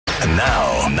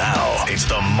Now, it's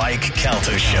the Mike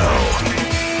Calta Show.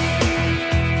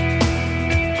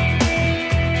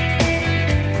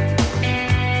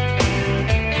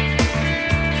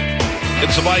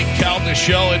 It's the Mike Calta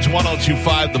Show. It's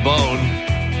 102.5 The Bone.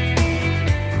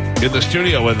 In the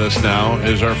studio with us now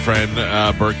is our friend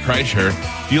Bert Kreischer.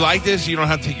 Do you like this? You don't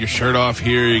have to take your shirt off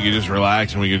here. You can just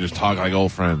relax and we can just talk like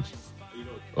old friends.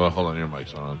 Well, hold on. Your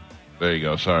mic's on. There you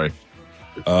go. Sorry.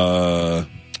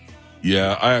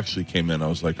 Yeah, I actually came in. I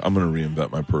was like, I'm going to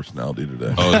reinvent my personality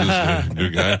today. Oh, is this a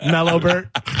new guy? Mellow Bert.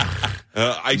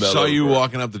 I saw you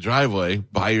walking up the driveway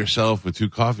by yourself with 2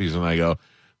 coffees, and I go,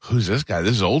 who's this guy?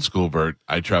 This is old school Bert.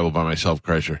 I travel by myself,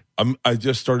 Kreischer. I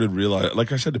just started realizing,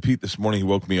 like I said to Pete this morning, he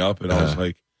woke me up, and I was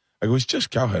like, I go, it's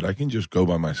just Cowhead. I can just go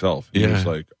by myself. And he was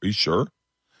like, are you sure?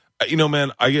 You know,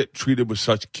 man, I get treated with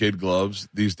such kid gloves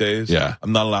these days. Yeah.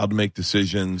 I'm not allowed to make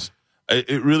decisions.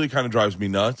 It really kind of drives me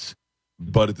nuts.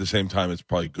 But at the same time, it's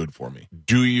probably good for me.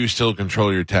 Do you still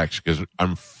control your text? Because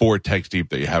I'm 4 texts deep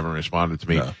that you haven't responded to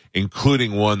me,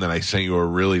 including one that I sent you a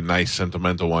really nice,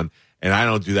 sentimental one. And I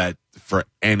don't do that for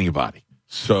anybody.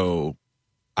 So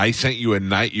I sent you a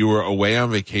night. You were away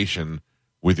on vacation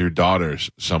with your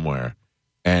daughters somewhere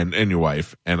and your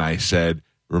wife. And I said,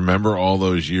 remember all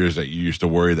those years that you used to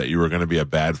worry that you were going to be a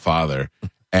bad father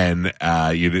and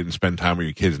you didn't spend time with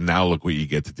your kids. Now look what you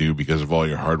get to do because of all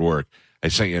your hard work. I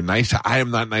sent you a nice. I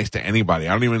am not nice to anybody.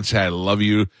 I don't even say I love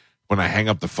you when I hang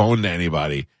up the phone to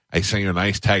anybody. I sent you a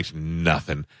nice text,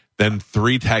 nothing. Then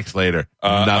 3 texts later,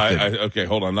 nothing. Okay,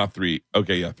 hold on, not 3.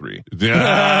 Okay, yeah, 3.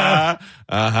 Yeah,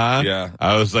 Yeah.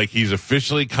 I was like, he's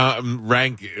officially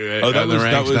ranked.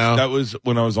 That was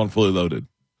when I was on Fully Loaded.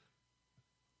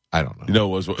 I don't know. You know,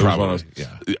 it was when I was. Yeah.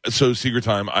 So Secret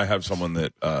Time, I have someone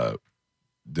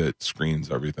that screens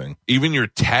everything. Even your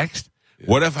text. Yeah.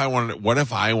 What if I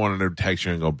wanted to text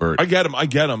you and go, Bert? I get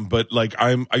them, but like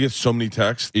I get so many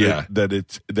texts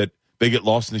that they get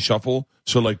lost in the shuffle.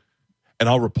 So like, and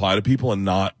I'll reply to people and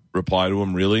not reply to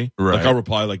them really. Right. Like I'll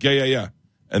reply like yeah,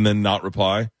 and then not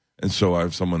reply. And so I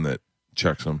have someone that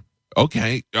checks them.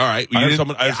 Okay, all right. I have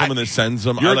someone that sends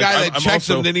them. You're a guy that checks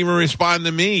them didn't even respond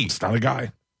to me. It's not a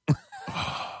guy.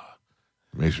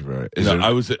 Makes me very.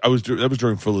 That was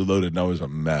during Fully Loaded, and I was a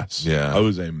mess. Yeah, I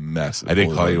was a mess. I did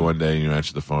call you one day, and you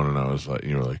answered the phone, and I was like,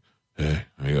 you were like, "Hey,"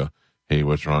 I go, "Hey,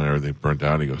 what's wrong? Everything burnt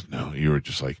out?" He goes, "No, you were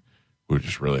just like, we were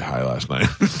just really high last night,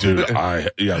 dude."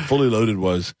 Fully Loaded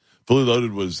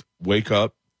was wake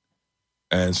up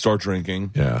and start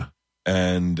drinking,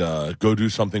 and go do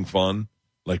something fun,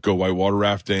 like go whitewater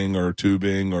rafting or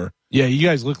tubing or. Yeah, you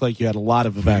guys look like you had a lot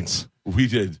of events. We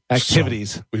did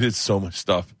activities. We did so much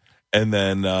stuff. And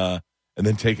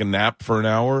then take a nap for an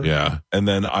hour. Yeah. And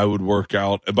then I would work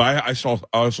out. But I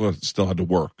also still had to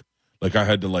work. Like I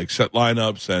had to like set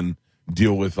lineups and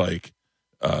deal with like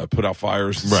put out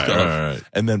fires and stuff. Right.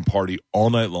 And then party all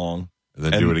night long. And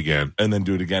then do it again.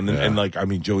 And like, I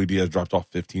mean, Joey Diaz dropped off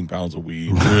 15 pounds of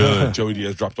weed. Really? Joey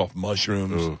Diaz dropped off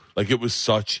mushrooms. Ooh. Like it was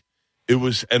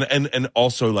and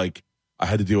also like, I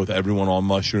had to deal with everyone on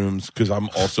mushrooms because I'm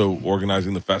also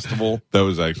organizing the festival. That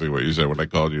was actually what you said when I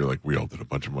called you. Like, we all did a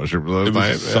bunch of mushrooms last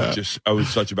night. I was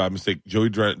such a bad mistake. Joey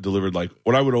delivered like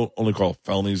what I would only call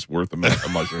felonies worth of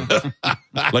mushrooms.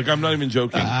 Like, I'm not even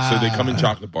joking. So they come in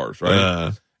chocolate bars,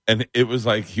 right? And it was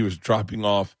like he was dropping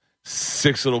off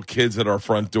 6 little kids at our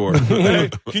front door.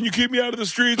 Hey, can you keep me out of the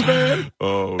streets, man?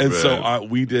 Oh, and man. So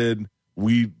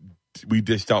we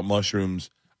dished out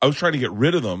mushrooms. I was trying to get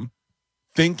rid of them,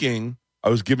 thinking I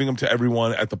was giving them to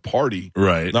everyone at the party,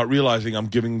 right? Not realizing I'm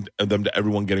giving them to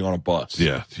everyone getting on a bus.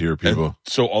 Yeah, to your people. And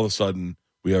so all of a sudden,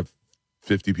 we have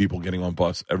 50 people getting on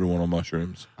bus, everyone on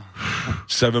mushrooms.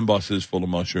 7 buses full of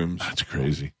mushrooms. That's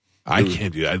crazy. I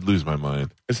can't do that. I'd lose my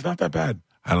mind. It's not that bad.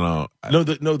 I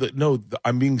don't know. No,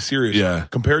 I'm being serious. Yeah.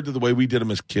 Compared to the way we did them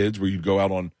as kids, where you'd go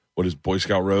out on what is Boy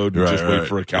Scout Road and wait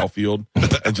for a cow field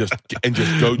and just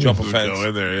go jump a fence. Go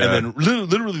in there, yeah. And then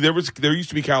literally there used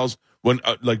to be cows when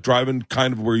like driving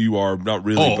kind of where you are, not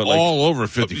really, but like all over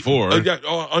 54.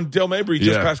 On Dale Mabry,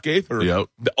 just past Gaither. Yep.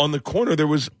 On the corner there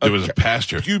was a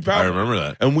pasture. Huge pasture. I remember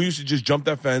that. And we used to just jump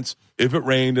that fence if it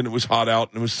rained and it was hot out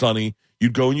and it was sunny.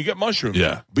 You'd go and you get mushrooms.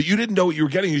 Yeah. But you didn't know what you were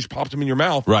getting. You just popped them in your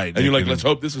mouth. Right. And you're like, let's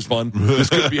hope this is fun. This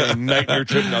could be a nightmare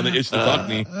trip down the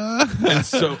Ishtatukney.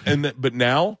 But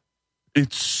now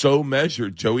it's so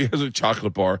measured. Joey has a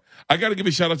chocolate bar. I got to give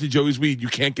a shout out to Joey's weed. You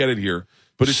can't get it here.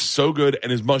 But it's so good,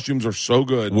 and his mushrooms are so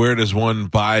good. Where does one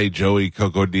buy Joey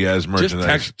Coco Diaz merchandise? Just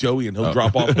text Joey, and he'll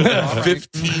drop off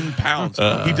 15 pounds.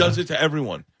 He does it to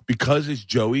everyone. Because it's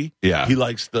Joey, he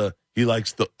likes the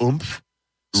oomph.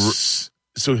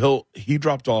 So he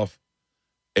dropped off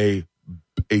a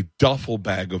a duffel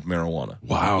bag of marijuana.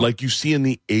 Wow. Like you see in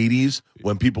the 80s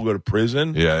when people go to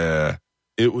prison. Yeah.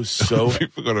 It was so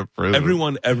People go to prison.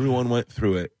 Everyone went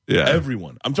through it. Yeah.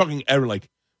 Everyone. I'm talking like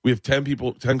we have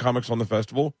 10 comics on the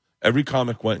festival. Every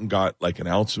comic went and got like an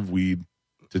ounce of weed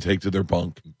to take to their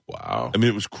bunk. Wow. I mean,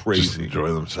 it was crazy. Just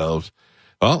enjoy themselves.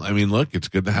 Well, I mean, look, it's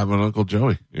good to have an Uncle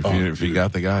Joey if you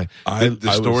got the guy.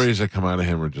 The stories that come out of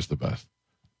him are just the best.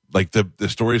 Like the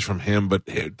stories from him, but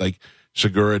like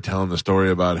Segura telling the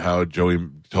story about how Joey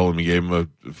told him he gave him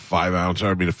a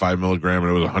 5 milligram,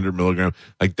 and it was 100 milligram.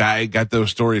 Like that, I got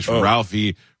those stories from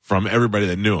Ralphie, from everybody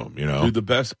that knew him. You know, dude, the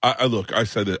best. I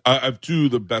said it. I have two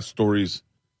of the best stories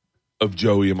of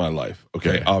Joey in my life.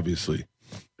 Okay, obviously.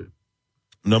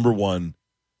 Number one,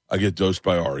 I get dosed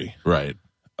by Ari. Right.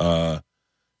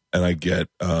 And I get,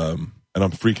 and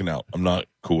I'm freaking out. I'm not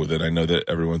cool with it. I know that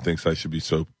everyone thinks I should be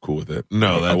so cool with it.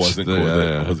 No, I wasn't cool with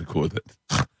it. I wasn't cool with it.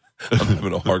 I'm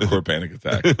having a hardcore panic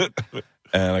attack.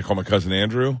 And I call my cousin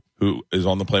Andrew, who is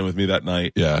on the plane with me that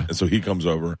night. Yeah. And so he comes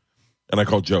over, and I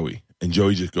call Joey. And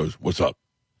Joey just goes, "What's up?"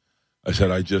 I said,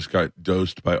 "I just got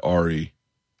dosed by Ari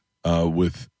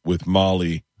with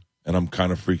Molly, and I'm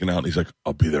kind of freaking out." And he's like,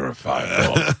 "I'll be there at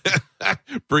 5."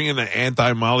 Bringing an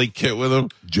anti-Molly kit with him.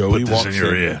 Joey walks in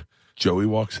your ear. Joey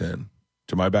walks in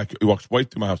to my back. He walks right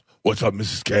through my house. "What's up,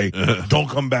 Mrs. K? Don't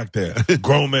come back there.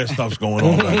 Grown man stuff's going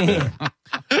on back there."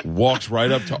 Walks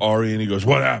right up to Ari, and he goes,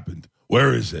 "What happened?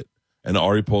 Where is it?" And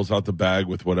Ari pulls out the bag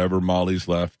with whatever Molly's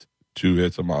left. 2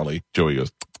 hits of Molly. Joey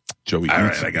goes, Joey "All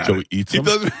eats. right, I got Joey it." eats them.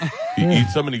 He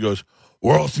eats them, and he goes,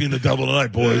 "We're all seeing the devil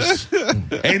tonight, boys.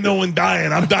 Ain't no one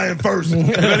dying. I'm dying first.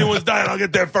 If anyone's dying, I'll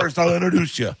get there first. I'll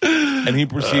introduce you." And he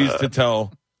proceeds to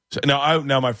tell. So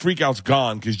now my freak out's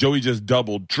gone because Joey just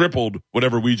tripled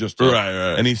whatever we just did.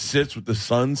 Right. And he sits with the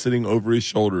sun sitting over his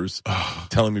shoulders,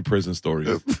 telling me prison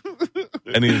stories.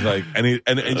 And he's like, and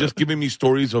just giving me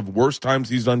stories of worst times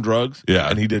he's done drugs. Yeah.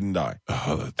 And he didn't die.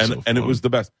 Oh, that's And it was the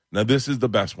best. Now this is the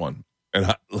best one.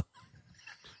 And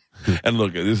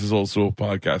look, this is also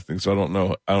podcasting, so I don't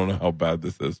know how bad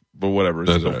this is, but whatever.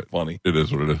 It's so funny. It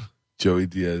is what it is. Joey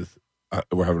Diaz,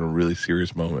 we're having a really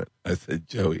serious moment. I said,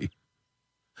 "Joey,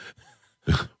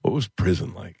 what was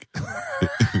prison like?"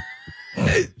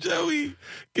 And Joey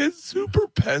gets super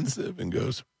pensive and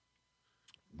goes,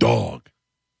 "Dog,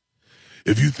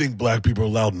 if you think black people are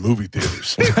allowed in movie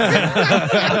theaters."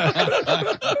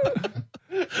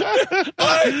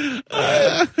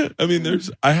 I mean,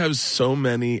 I have so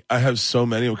many,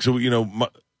 so, you know.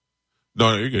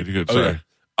 No, you're good. You're good. Sorry. Okay.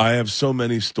 I have so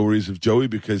many stories of Joey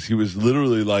because he was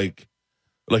literally like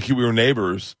we were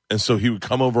neighbors. And so he would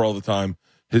come over all the time.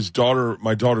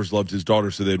 My daughters loved his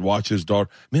daughter, so they'd watch his daughter.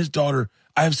 I mean, his daughter,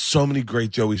 I have so many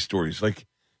great Joey stories. Like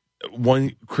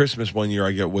Christmas one year,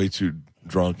 I get way too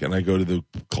drunk and I go to the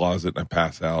closet and I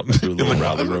pass out and I do a little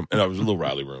rally room. And I was a little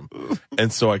rally room.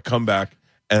 And so I come back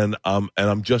and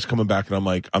I'm just coming back and I'm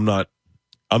like, I'm not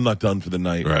done for the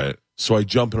night. Right. So I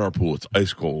jump in our pool. It's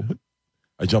ice cold.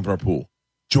 I jump in our pool.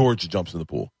 George jumps in the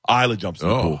pool. Isla jumps in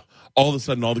the pool. All of a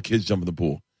sudden, all the kids jump in the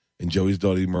pool. And Joey's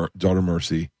daughter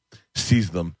Mercy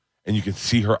sees them. And you can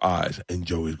see her eyes. And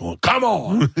Joey's going, "Come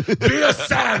on. Be a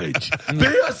savage.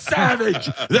 Be a savage.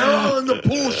 They're all in the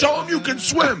pool. Show them you can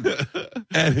swim.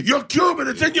 And you're Cuban.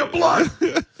 It's in your blood."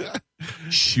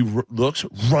 She looks,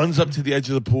 runs up to the edge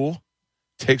of the pool,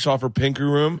 takes off her pinky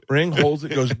ring, holds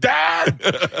it, goes, "Dad!"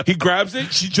 He grabs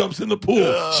it. She jumps in the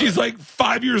pool. She's like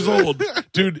 5 years old.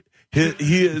 Dude,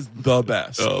 he is the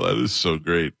best. Oh, that is so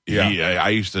great. Yeah. I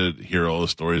used to hear all the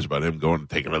stories about him going and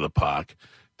taking to the park.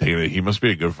 He must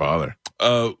be a good father.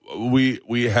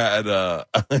 We had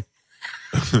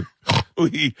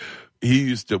we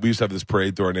used to have this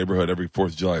parade through our neighborhood every 4th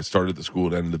of July. It started at the school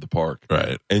and ended at the park.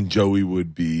 Right. And Joey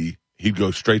he'd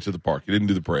go straight to the park. He didn't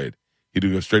do the parade. He'd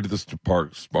go straight to the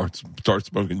park, start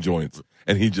smoking joints,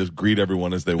 and he'd just greet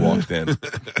everyone as they walked in.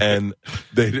 and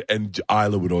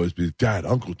Isla would always be, "Dad,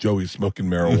 Uncle Joey's smoking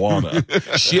marijuana."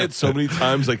 She had so many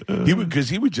times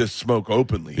he would just smoke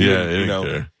openly.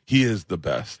 Yeah, he is the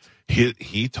best.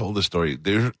 He told the story.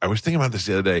 I was thinking about this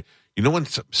the other day. You know when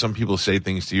some people say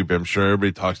things to you, but I'm sure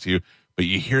everybody talks to you, but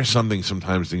you hear something.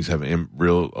 Sometimes things have a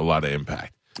lot of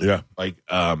impact. Yeah, like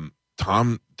Tom,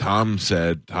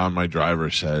 my driver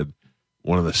said.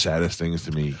 One of the saddest things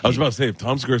to me. I was about to say, if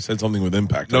Tom Segura said something with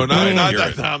impact. No, not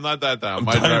that Tom. Not that Tom.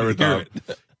 My driver, Tom.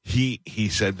 It. He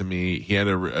said to me, he had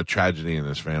a tragedy in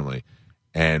his family,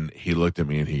 and he looked at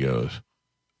me and he goes,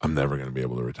 "I'm never going to be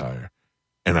able to retire."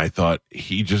 And I thought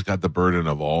he just got the burden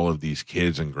of all of these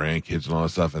kids and grandkids and all that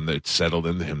stuff, and it settled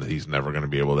into him that he's never going to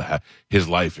be able to have. His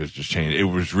life has just changed. It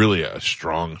was really a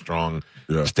strong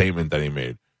Yeah. statement that he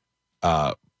made.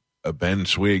 Ben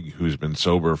Swig, who's been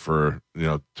sober for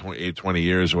 20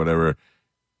 years or whatever,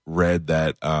 read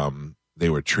that they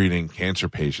were treating cancer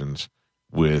patients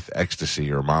with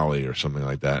ecstasy or Molly or something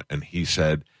like that, and he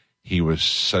said he was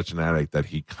such an addict that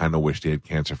he kind of wished he had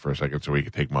cancer for a second so he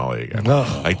could take Molly again.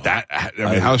 Like that. I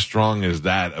mean, how strong is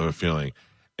that of a feeling?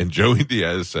 And Joey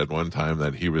Diaz said one time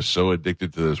that he was so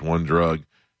addicted to this one drug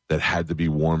that had to be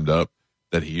warmed up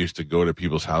that he used to go to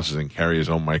people's houses and carry his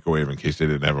own microwave in case they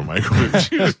didn't have a microwave.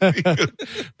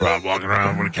 Bro, I'm walking around,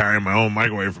 I'm going to carry my own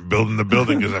microwave from building to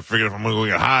building because I figured if I'm going to go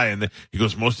get high. And he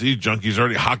goes, most of these junkies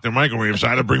already hocked their microwave, so I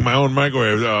had to bring my own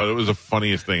microwave. Oh, it was the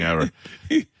funniest thing ever.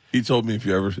 He told me if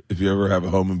you ever have a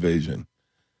home invasion,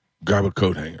 grab a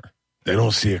coat hanger. They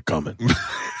don't see it coming.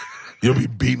 You'll be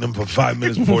beating them for 5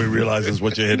 minutes before he realizes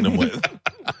what you're hitting them with.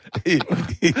 He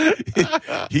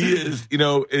is,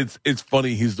 it's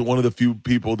funny. He's one of the few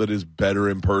people that is better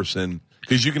in person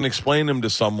because you can explain him to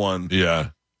someone. Yeah.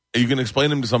 You can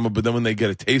explain him to someone, but then when they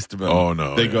get a taste of him,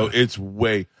 they go, it's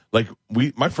way like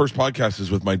my first podcast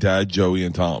is with my dad, Joey,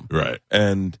 and Tom. Right.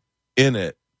 And in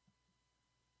it,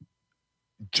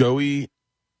 Joey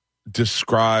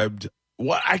described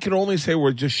what I can only say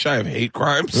were just shy of hate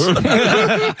crimes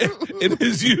in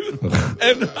his youth.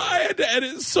 And I had to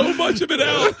edit so much of it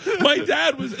out. My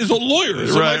dad is a lawyer,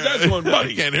 so my dad's going,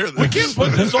 buddy, can't hear this. We can't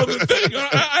put this on the thing.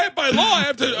 I by law, I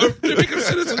have to make a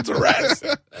citizen's arrest.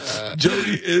 Joey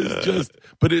is just,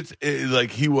 but he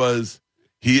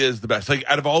is the best. Like,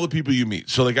 out of all the people you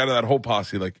meet, so like out of that whole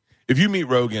posse, like if you meet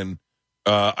Rogan,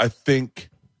 I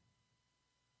think,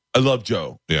 I love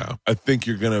Joe. Yeah. I think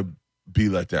you're going to be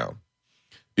let down.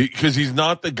 Because he's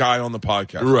not the guy on the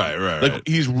podcast. Right. Like,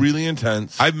 he's really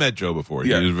intense. I've met Joe before.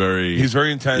 Yeah. He's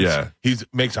very intense. Yeah. He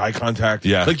makes eye contact.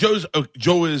 Yeah. Like,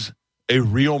 Joe is a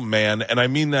real man, and I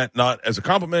mean that not as a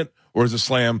compliment or as a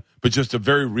slam, but just a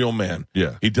very real man.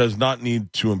 Yeah. He does not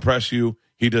need to impress you.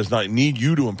 He does not need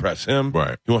you to impress him.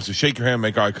 Right. He wants to shake your hand,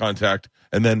 make eye contact,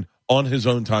 and then on his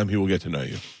own time, he will get to know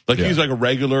you. Like, he's like a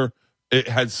regular. He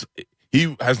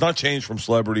has not changed from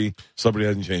celebrity. Celebrity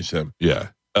hasn't changed him. Yeah.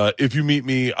 If you meet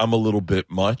me, I'm a little bit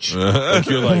much. Like,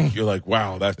 you're like,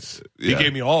 wow, he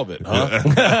gave me all of it,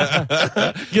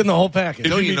 huh? Getting the whole package.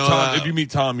 If you meet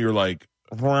Tom, you're like,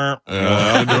 underwhelmed.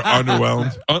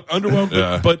 Underwhelmed,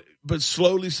 Yeah. but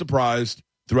slowly surprised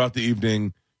throughout the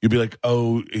evening. You'll be like,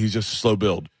 oh, he's just a slow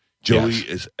build. Joey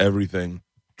is everything.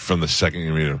 From the second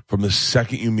you meet him. From the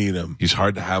second you meet him. He's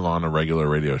hard to have on a regular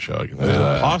radio show. I can It's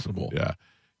impossible. Yeah.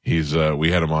 He's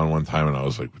we had him on one time and I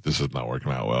was like, this is not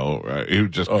working out well. Right? He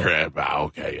would just crap.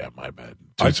 Okay, yeah, my bad.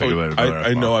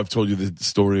 I know I've told you the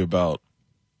story about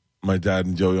my dad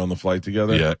and Joey on the flight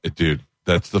together. Yeah, dude.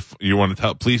 That's you want to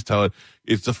tell? Please tell it.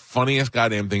 It's the funniest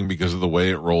goddamn thing because of the way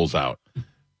it rolls out.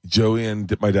 Joey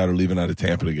and my dad are leaving out of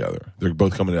Tampa together. They're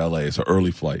both coming to LA. It's an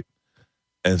early flight.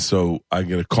 And so I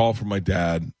get a call from my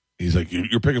dad. He's like,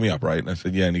 you're picking me up, right? And I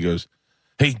said, yeah. And he goes,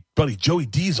 hey, buddy, Joey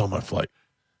D's on my flight.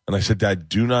 And I said, Dad,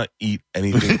 do not eat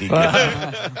anything he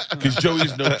gets. Because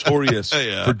Joey's notorious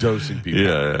for dosing people.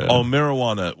 Yeah. On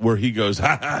marijuana, where he goes,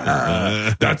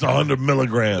 that's 100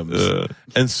 milligrams.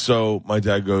 And so my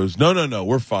dad goes, no,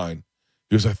 we're fine.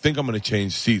 He goes, I think I'm going to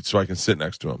change seats so I can sit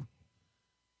next to him.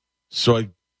 So I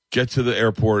get to the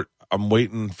airport. I'm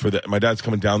waiting for my dad's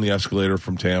coming down the escalator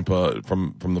from Tampa,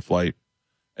 from the flight.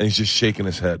 And he's just shaking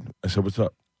his head. I said, what's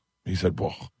up? He said,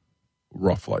 well,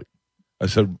 rough flight. I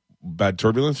said, bad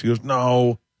turbulence? He goes,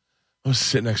 no, I was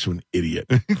sitting next to an idiot.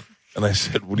 And I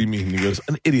said, what do you mean? He goes,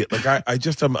 an idiot. Like, I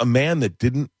just am a man that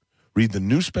didn't read the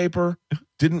newspaper,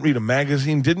 didn't read a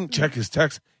magazine, didn't check his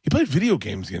text. He played video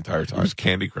games the entire time. It was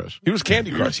Candy Crush. He was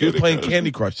playing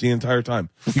Candy Crush the entire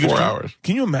time. For 4 hours.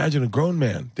 Can you imagine a grown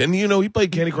man? Then, he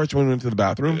played Candy Crush when we went to the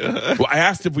bathroom. Well, I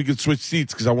asked if we could switch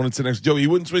seats because I wanted to sit next to Joey. He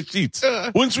wouldn't switch seats.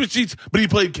 But he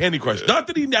played Candy Crush. Not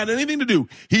that he had anything to do.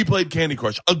 He played Candy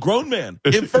Crush. A grown man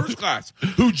in first class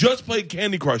who just played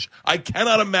Candy Crush. I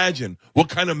cannot imagine what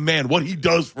kind of man, what he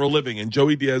does for a living. And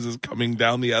Joey Diaz is coming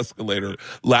down the escalator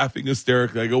laughing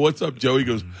hysterically. I go, what's up, Joey? He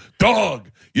goes,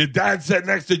 dog, your dad sat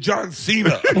next to John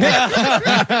Cena.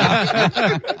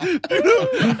 I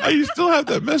still have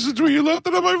that message where you left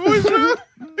it on my voicemail.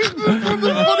 One of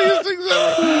the funniest things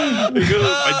ever.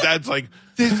 My dad's like,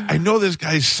 I know this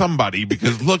guy's somebody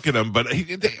because look at him, but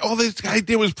all this guy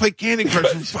did was play Candy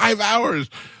Crush for 5 hours.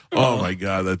 Oh my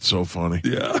God, that's so funny.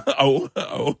 Yeah, I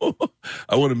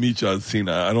want to meet John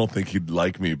Cena. I don't think he'd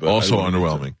like me, but also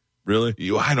underwhelming. Really?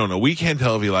 I don't know. We can't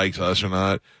tell if he likes us or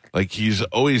not. Like, he's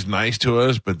always nice to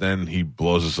us, but then he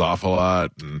blows us off a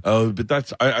lot. And,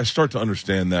 but I start to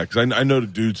understand that because I know the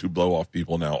dudes who blow off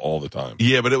people now all the time.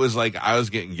 yeah, but it was like I was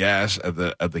getting gas at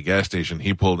the gas station.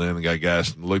 He pulled in and got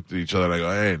gas and looked at each other and I go,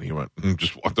 hey, and he went and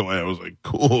just walked away. I was like,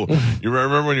 cool. You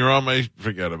remember when you were on my?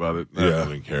 Forget about it. I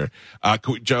don't care.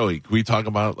 Joey, can we talk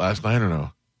about last night or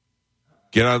no?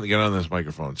 Get on this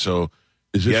microphone. So,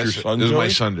 is this your son? This Joey? is my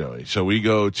son, Joey. So we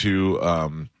go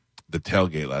to the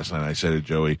tailgate last night. I said to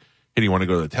Joey, hey, do you want to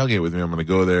go to the tailgate with me? I'm going to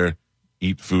go there,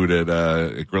 eat food at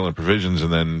Grill and Provisions,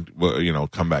 and then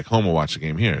come back home and watch the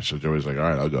game here. So Joey's like, all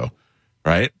right, I'll go.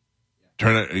 Right?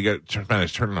 Turn it on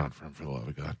for him, for the love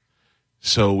of God.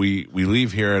 So we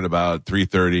leave here at about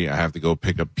 3:30. I have to go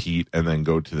pick up Pete and then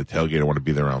go to the tailgate. I want to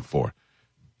be there around 4.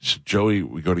 So Joey,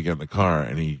 we go to get in the car,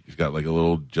 and he's got like a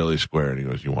little jelly square, and he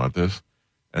goes, you want this?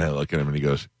 And I look at him, and he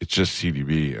goes, it's just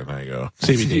CDB. And I go,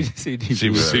 CBD.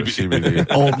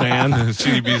 CBD. Old man.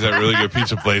 CDB's that really good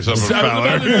pizza place up in Fowler.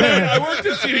 I worked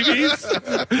at CDB's.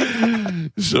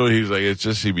 So he's like, it's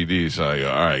just CBD. So I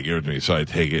go, all right, give it to me. So I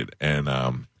take it, and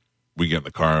we get in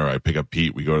the car. I pick up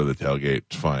Pete. We go to the tailgate.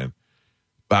 It's fine.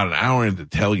 About an hour into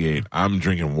tailgate, I'm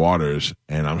drinking waters,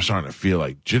 and I'm starting to feel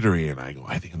like jittery, and I go,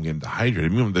 I think I'm getting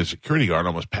dehydrated. Even the security guard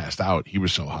almost passed out. He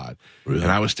was so hot. Really?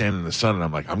 And I was standing in the sun, and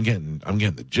I'm like, I'm getting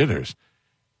the jitters.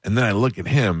 And then I look at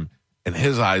him, and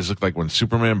his eyes look like when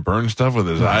Superman burns stuff with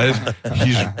his eyes.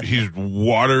 He's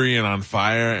watery and on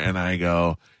fire, and I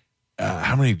go,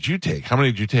 how many did you take?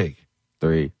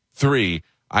 3.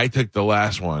 I took the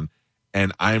last one,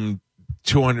 and I'm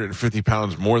 250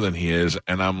 pounds more than he is,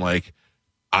 and I'm like,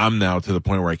 I'm now to the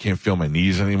point where I can't feel my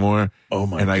knees anymore. Oh,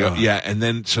 my God. And I go, yeah. And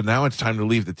then, so now it's time to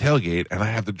leave the tailgate, and I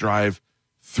have to drive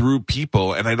through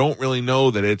people, and I don't really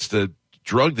know that it's the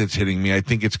drug that's hitting me. I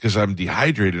think it's because I'm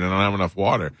dehydrated and I don't have enough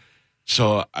water.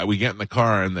 So we get in the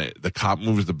car, and the cop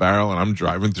moves the barrel, and I'm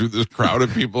driving through this crowd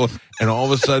of people, and all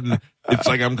of a sudden, it's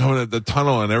like I'm coming at the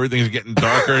tunnel, and everything's getting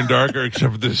darker and darker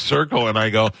except for this circle, and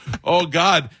I go, oh,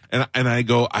 God. And I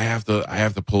go, I have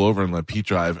to pull over and let Pete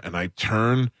drive, and I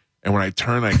turn. And when I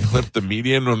turn, I clip the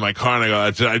median with my car, and I go,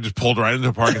 that's it. I just pulled right into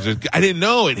the park and said, I didn't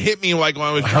know. It hit me like when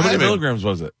I was How driving. many milligrams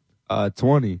was it?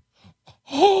 20.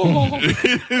 Oh,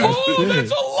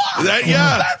 that's a lot.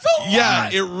 That's a lot. Yeah,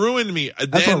 it ruined me.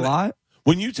 That's a lot.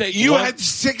 When you take You had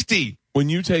 60. When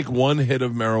you take one hit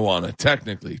of marijuana,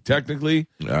 technically,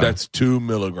 that's 2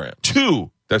 milligrams.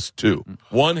 2. That's 2.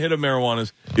 One hit of marijuana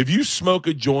is, if you smoke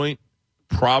a joint,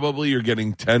 probably you're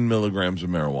getting 10 milligrams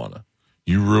of marijuana.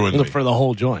 You ruined me. For the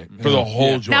whole joint. For the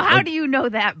whole joint. Now, how do you know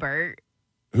that, Bert?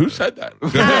 Who said that?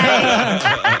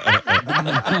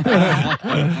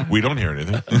 We don't hear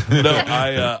anything. No,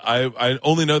 I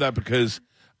only know that because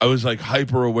I was like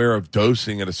hyper aware of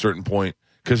dosing at a certain point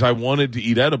because I wanted to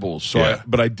eat edibles. So,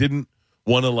 but I didn't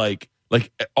want to like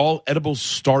all edibles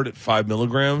start at 5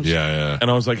 milligrams. Yeah. And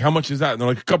I was like, how much is that? And they're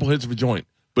like a couple hits of a joint,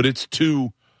 but it's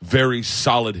 2 very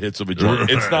solid hits of a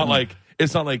joint. It's not like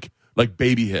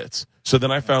baby hits. So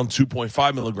then I found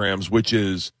 2.5 milligrams, which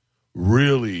is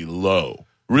really low.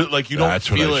 Like you don't That's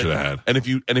feel what I it. should have had. And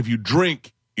if you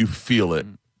drink, you feel it.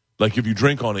 Like if you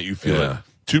drink on it, you feel it.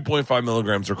 2.5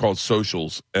 milligrams are called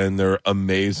socials, and they're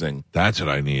amazing. That's what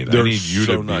I need. They're I need you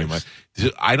so to be nice.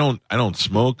 I don't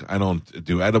smoke. I don't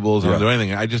do edibles. I don't do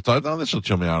anything. I just thought, this will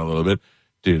chill me out a little bit.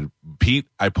 Dude, Pete,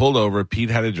 I pulled over. Pete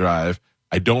had to drive.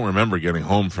 I don't remember getting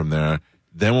home from there.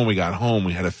 Then when we got home,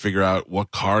 we had to figure out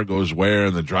what car goes where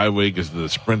in the driveway because of the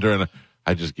Sprinter, and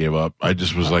I just gave up. I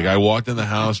just was like, I walked in the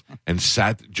house and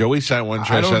sat. Joey sat one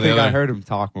chair, I don't sat the think other. I heard him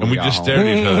talk when and we got just home. stared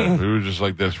at each other. We were just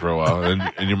like this for a while.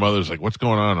 And your mother's like, what's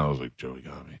going on? I was like, Joey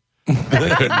got me.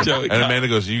 And Amanda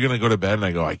goes, are you going to go to bed? And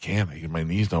I go, I can't. My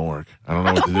knees don't work. I don't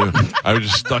know what to do. I was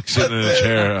just stuck sitting in a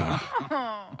chair.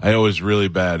 I was really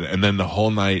bad. And then the whole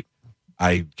night,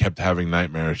 I kept having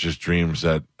nightmares, just dreams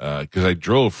that, because I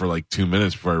drove for like 2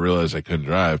 minutes before I realized I couldn't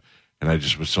drive. And I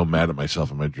just was so mad at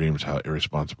myself in my dreams how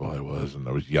irresponsible I was. And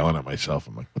I was yelling at myself.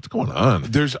 I'm like, what's going on?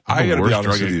 I got to be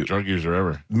honest with you. Drug user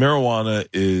ever. Marijuana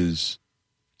is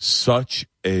such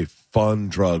a fun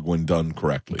drug when done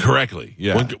correctly. Correctly,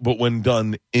 yeah. But when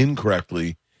done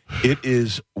incorrectly, it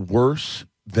is worse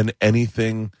than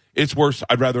anything. It's worse.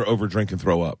 I'd rather overdrink and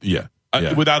throw up. Yeah.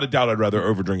 Without a doubt, I'd rather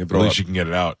overdrink and throw up. At least you can get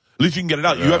it out. At least you can get it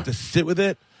out. Yeah. You have to sit with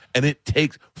it, and it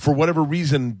takes, for whatever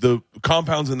reason, the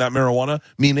compounds in that marijuana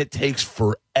mean it takes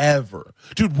forever.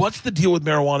 Dude, what's the deal with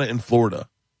marijuana in Florida?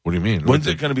 What do you mean? When's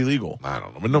it going to be legal? I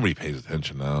don't know, but nobody pays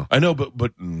attention now. I know,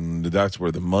 but that's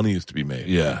where the money is to be made.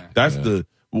 Yeah. That's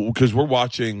because we're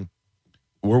watching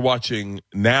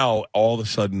now all of a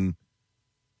sudden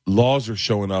laws are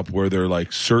showing up where they're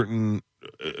like certain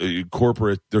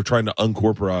they're trying to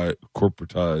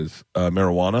corporatize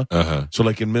marijuana. Uh-huh. So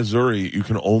like in Missouri, you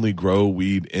can only grow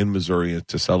weed in Missouri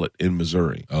to sell it in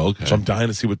Missouri. Oh, okay. So I'm dying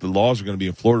to see what the laws are going to be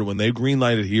in Florida when they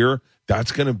greenlight it here.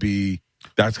 That's going to be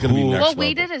next Well, level.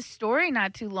 we did a story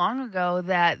not too long ago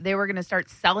that they were going to start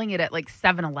selling it at like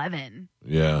 7-Eleven,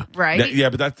 Yeah. right? Yeah,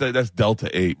 but that's Delta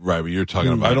 8. Right, but you're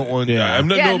talking about I don't want. Yeah. I'm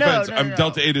no offense. No.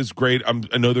 Delta 8 is great.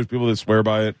 I know there's people that swear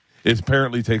by it. It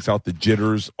apparently takes out the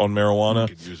jitters on marijuana.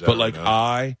 You can use that But right like now.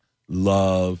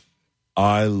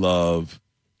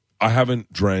 I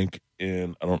haven't drank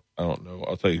in I don't know.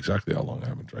 I'll tell you exactly how long I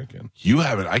haven't drank in. You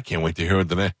haven't. I can't wait to hear it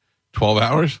today. 12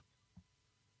 hours?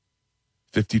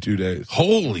 52 days.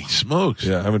 Holy smokes.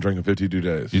 Yeah, I haven't drank in 52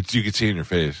 days. You can see it in your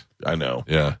face. I know.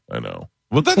 Yeah. I know.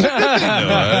 Well, that's a good thing,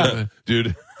 though.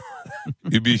 Dude,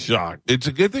 you'd be shocked. It's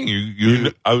a good thing.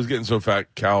 You I was getting so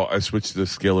fat, Cal, I switched the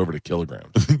scale over to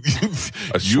kilograms.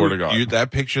 I swear to God.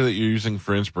 That picture that you're using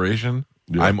for inspiration,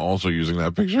 Yeah. I'm also using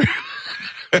that picture.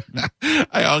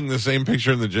 I hung the same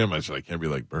picture in the gym. I said, I can't be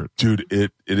like Bert. Dude,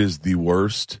 it is the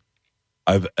worst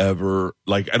I've ever,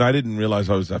 and I didn't realize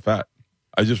I was that fat.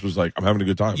 I just was like, I'm having a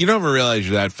good time. You never realize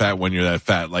you're that fat when you're that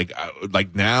fat. Like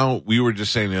now, we were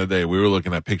just saying the other day, we were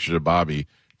looking at pictures of Bobby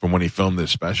from when he filmed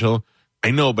this special.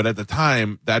 I know, but at the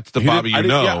time, that's the Bobby you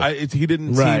know. Yeah, he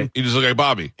didn't Right. seem, He just looked like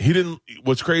Bobby. he didn't,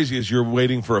 what's crazy is you're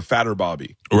waiting for a fatter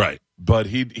Bobby. Right. But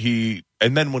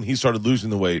and then when he started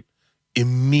losing the weight,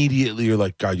 immediately you're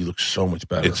like, God, you look so much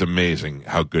better. It's amazing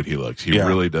how good he looks. He Yeah.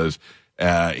 really does.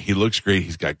 He looks great.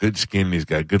 He's got good skin. He's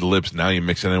got good lips. Now you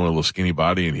mix it in with a little skinny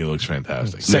body, and he looks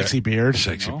fantastic. Sexy beard.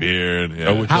 Sexy beard. Yeah.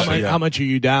 Oh, which- How much are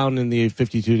you down in the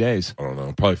 52 days? I don't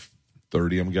know, probably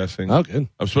 30, I'm guessing. Oh, good.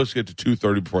 I'm supposed to get to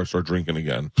 230 before I start drinking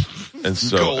again. And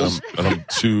so Goals. I'm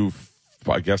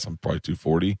I guess I'm probably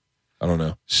 240. I don't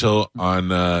know. So on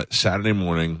Saturday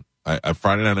morning,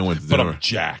 Friday night I went to But dinner. I'm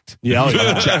jacked. Yeah, I'm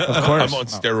jacked. of course. I'm on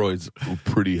steroids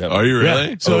pretty heavy. Are you really?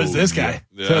 Yeah. So is this guy.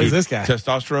 yeah. So is this guy.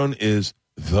 Testosterone is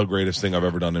the greatest thing I've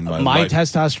ever done in my My life.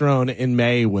 testosterone in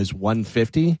May was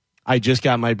 150. I just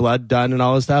got my blood done and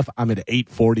all this stuff. I'm at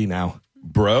 840 now.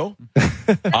 Bro,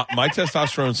 my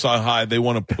testosterone's so high, they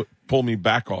want to pull me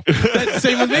back off.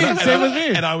 Same with me. Same with me.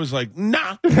 And I was like,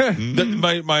 nah.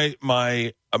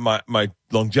 My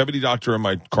longevity doctor and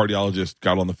my cardiologist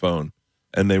got on the phone,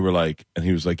 and they were like, and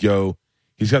he was like, yo,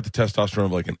 he's got the testosterone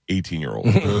of like an 18-year-old.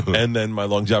 And then my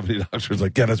longevity doctor was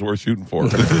like, yeah, that's what we're shooting for.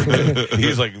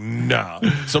 He's like, nah.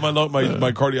 So my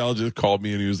cardiologist called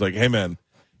me, and he was like, hey, man,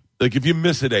 like if you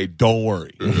miss a day, don't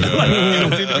worry. Like, you don't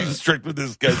need to be strict with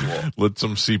this schedule. Let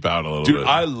some seep out a little Dude, bit.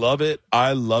 I love it.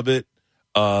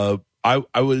 I'm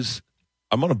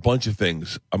on a bunch of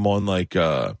things. I'm on like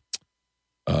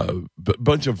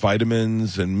bunch of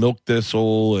vitamins and milk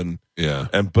thistle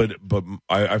but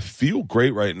I feel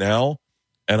great right now,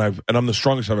 and I'm the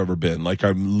strongest I've ever been. Like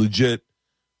I'm legit.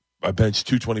 I benched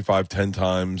 225 10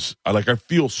 times. I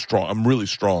feel strong. I'm really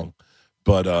strong,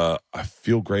 but I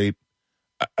feel great.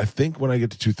 I think when I get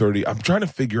to 230, I'm trying to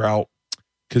figure out,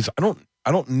 because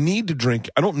I don't need to drink.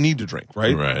 I don't need to drink,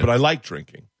 right? But I like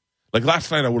drinking. Like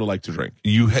last night, I would have liked to drink.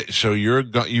 So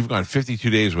you've gone 52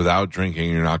 days without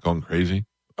drinking. You're not going crazy?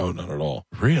 Oh, not at all.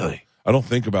 Really? I don't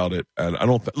think about it, and I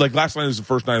don't like last night was the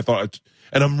first night I thought.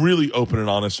 And I'm really open and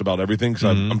honest about everything because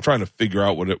I'm trying to figure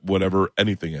out whatever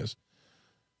anything is.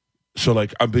 So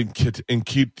like I've been in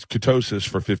ketosis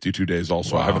for 52 days.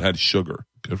 Also, Wow. I haven't had sugar.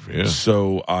 Good for you.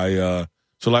 So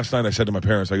so last night I said to my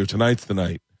parents, I go, tonight's the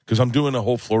night, because I'm doing a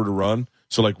whole Florida run.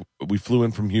 So like we flew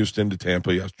in from Houston to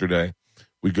Tampa yesterday.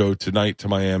 We go tonight to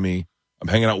Miami. I'm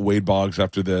hanging out with Wade Boggs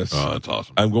after this. Oh, that's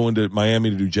awesome. I'm going to Miami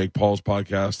to do Jake Paul's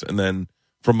podcast, and then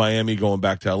from Miami going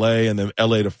back to LA, and then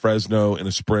LA to Fresno in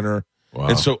a sprinter. Wow.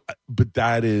 And so, but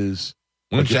that is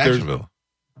When like, if there's- Jacksonville?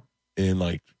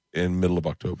 in middle of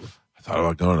October. I thought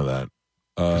about going to that.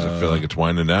 'Cause I feel like it's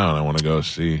winding down. I want to go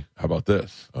see. How about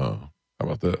this? Oh, How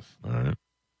about this? all right.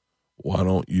 Why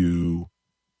don't you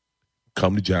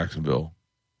come to Jacksonville?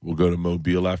 We'll go to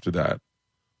Mobile after that.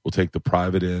 We'll take the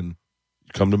private in.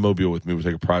 Come to Mobile with me. We'll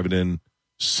take a private in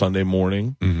Sunday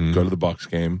morning. Mm-hmm. Go to the Bucks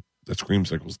game. That's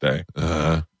Creamsicles Day. And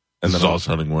And this is then all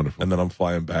sounding wonderful. and then I'm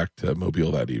flying back to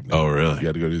Mobile that evening. Oh, really? You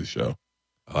got to go do the show.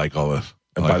 I like all this.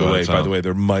 And I like all that by sound. the way,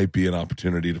 there might be an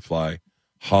opportunity to fly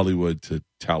Hollywood to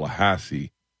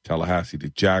Tallahassee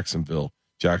to Jacksonville,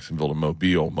 Jacksonville to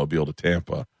Mobile to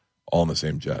Tampa, all in the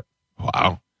same jet.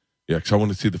 Wow. Yeah, because I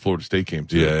want to see the Florida State game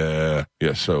too. Yeah.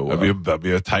 Yeah. So That'd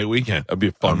be a tight weekend. that'd be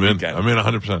a fun I'm in. weekend. I'm in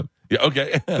 100%. Yeah.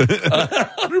 Okay.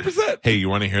 100%. Hey, you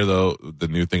want to hear the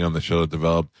new thing on the show that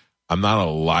developed? I'm not a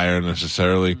liar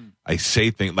necessarily. I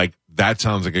say things like that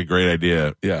sounds like a great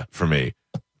idea Yeah. for me,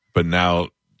 but now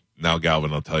now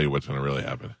Galvin will tell you what's going to really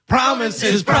happen.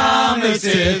 Promises,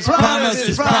 promises,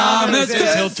 promises,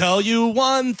 promises. He'll tell you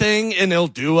one thing and he'll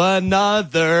do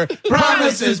another.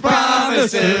 Promises,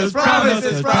 promises,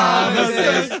 promises,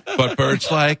 promises. But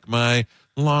Bert's like my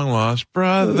long-lost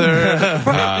brother.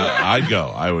 I'd go.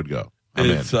 I would go.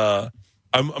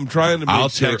 I'm trying to make I'll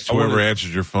sure. text whoever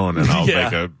answers your phone, and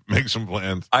I'll make some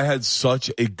plans. I had such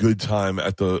a good time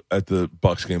at the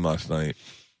Bucks game last night.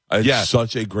 I had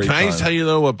such a great time. Can I tell you,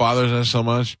 though, what bothers us so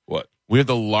much? What? We have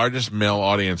the largest male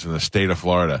audience in the state of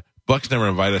Florida. Bucks never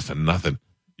invite us to nothing.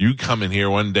 You come in here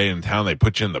one day in town, they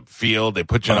put you in the field, they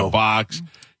put you in a box.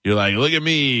 You're like, look at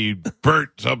me,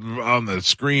 Bert's up on the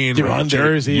screen.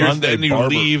 Jersey. Then you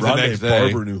leave the next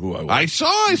day. Barber knew who I was.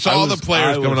 I saw all the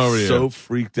players coming over to you. So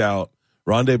freaked out.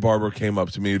 Rondé Barber came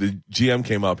up to me. The GM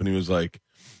came up and he was like,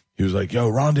 yo,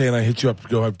 Rondé and I hit you up to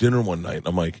go have dinner one night. And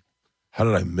I'm like, how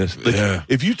did I miss it? Like,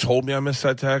 if you told me I missed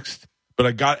that text, but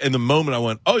I got in the moment, I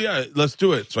went, oh yeah, let's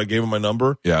do it. So I gave him my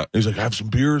number. Yeah. And he's like, I have some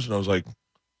beers, and I was like,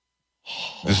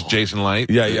 this is Jason Light.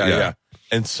 Yeah.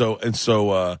 And so,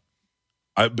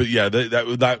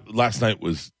 that last night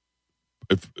was,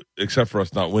 except for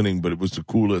us not winning, but it was the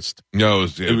coolest. No, it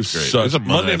was great. Such, it was a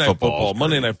Monday Night Football.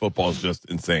 Monday Night Football is just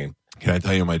insane. Can I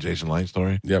tell you my Jason Light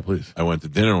story? Yeah, please. I went to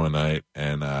dinner one night,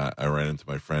 and I ran into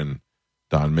my friend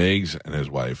Don Miggs and his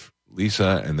wife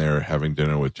Lisa, and they're having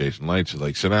dinner with Jason Light. She's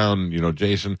like, sit down,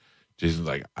 Jason. Jason's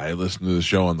like, I listened to the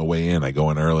show on the way in. I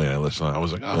go in early and I listen. I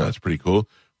was like, oh, that's pretty cool.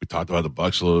 We talked about the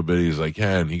Bucks a little bit. He's like,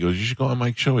 yeah. And he goes, you should go on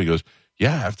Mike's show. He goes,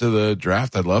 yeah, after the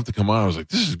draft, I'd love to come on. I was like,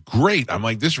 this is great. I'm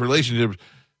like, this relationship.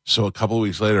 So a couple of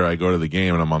weeks later, I go to the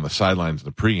game and I'm on the sidelines in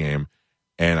the pregame,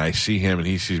 and I see him and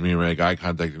he sees me and we make eye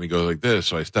contact and he goes like this.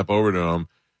 So I step over to him,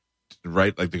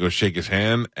 right, like to go shake his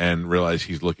hand, and realize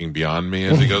he's looking beyond me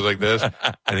as he goes like this.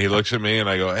 And he looks at me and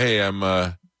I go, hey,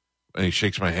 and he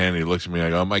shakes my hand and he looks at me and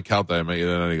I go, I'm Mike Calta. I met you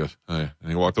then. And he goes, oh, yeah. And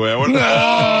he walked away. I went,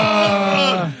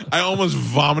 I almost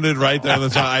vomited right there on the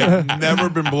side. I've never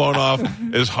been blown off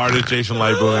as hard as Jason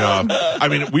Light blew me off. I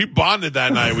mean, we bonded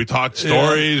that night. We talked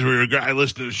stories. I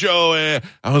listened to the show. And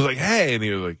I was like, hey. And he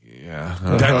was like, yeah.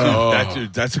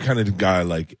 That's the kind of guy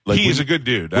like he's a good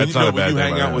dude. That's not a bad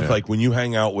thing. When you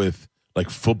hang out with like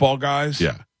football guys,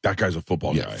 yeah. That guy's a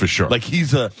football guy. For sure. Like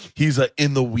he's a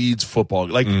in the weeds football.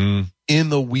 Like in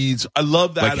the weeds. I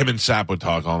love that. Like him and Sapp would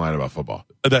talk all night about football.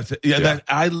 That's it. Yeah.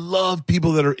 I love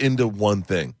people that are into one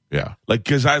thing. Yeah. Like,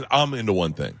 because I'm into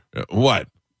one thing. What?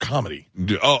 Comedy.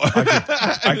 Oh.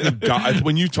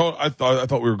 When you told, I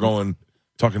thought we were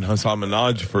talking Hassan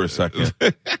Minaj for a second.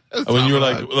 When you were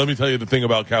like, let me tell you the thing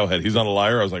about Cowhead. He's not a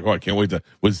liar. I was like, oh, I can't wait to.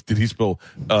 Did he spill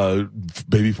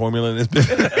baby formula in his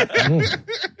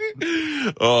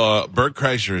Bert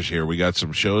Kreischer is here. We got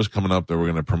some shows coming up that we're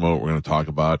going to promote. We're going to talk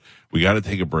about. We got to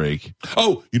take a break.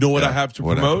 Oh, you know what I have to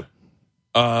promote?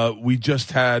 We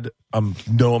just had. I'm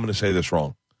going to say this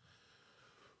wrong.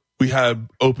 We had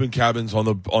open cabins on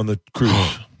the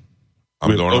cruise.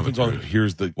 I'm going on the cruise.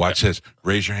 Here's the watch this.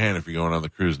 Raise your hand if you're going on the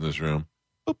cruise in this room.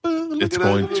 It's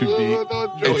going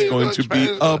to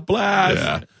be a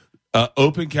blast. Yeah.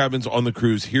 Open cabins on the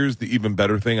cruise. Here's the even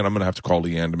better thing, and I'm going to have to call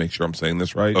Leanne to make sure I'm saying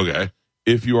this right. Okay.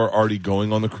 If you are already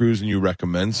going on the cruise and you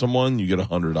recommend someone, you get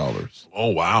 $100. Oh,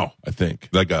 wow. I think.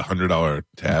 Like a $100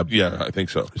 tab? Yeah, I think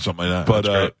so. Something like that.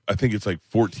 But I think it's like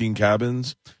 14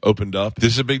 cabins opened up.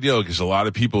 This is a big deal because a lot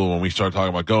of people, when we start talking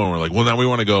about going, we're like, well, now we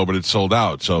want to go, but it's sold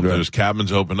out. So if there's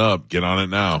cabins open up, get on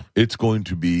it now. It's going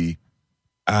to be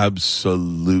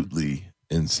absolutely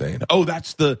insane. Oh,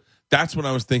 that's when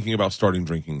I was thinking about starting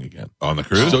drinking again. On the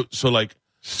cruise? So like,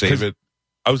 save it.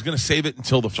 I was going to save it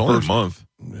until the first month.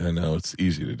 I know it's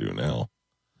easy to do now.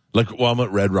 Like, well, I'm at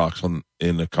Red Rocks in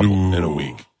a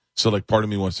week. So like, part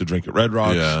of me wants to drink at Red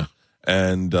Rocks. Yeah.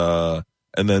 And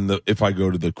then if I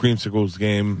go to the Creamsicles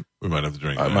game, we might have to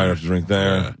drink. I might have to drink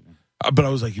there. Yeah. But I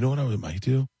was like, you know what I might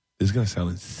do? This is going to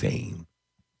sound insane.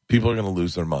 People are going to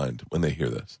lose their mind when they hear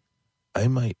this. I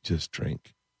might just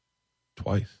drink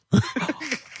twice.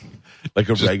 Like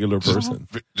a regular person.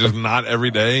 Just not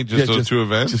every day? Just those two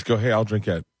events? Just go, hey, I'll drink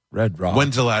at Red Rock.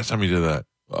 When's the last time you did that?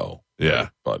 Oh. Yeah.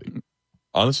 Buddy.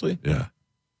 Honestly? Yeah.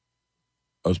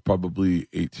 I was probably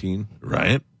 18.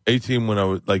 Right? 18 when I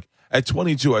was, like, at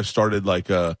 22, I started like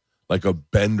a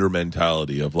bender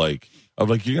mentality of like you're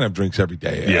going to have drinks every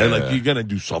day. Yeah. Like, you're going to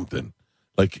do something.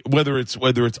 Like, whether it's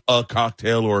a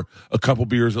cocktail or a couple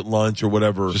beers at lunch or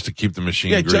whatever. Just to keep the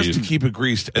machine greased. Yeah, just to keep it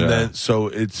greased. And then, so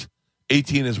it's,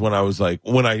 18 is when I was like,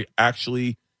 when I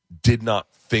actually did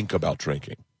not think about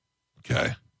drinking.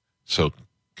 Okay. So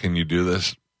can you do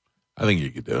this? I think you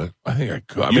could do it. I think I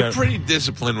could. You're pretty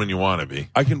disciplined when you want to be.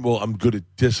 I'm good at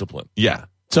discipline. Yeah.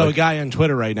 So a guy on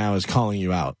Twitter right now is calling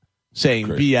you out. saying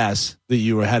Great. BS that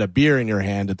you had a beer in your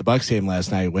hand at the Bucks game last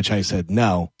night, which I said,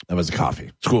 no, that was a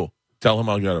coffee. It's cool. Tell him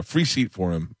I'll get a free seat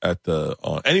for him at the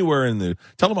anywhere in the.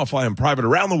 Tell him I'll fly him private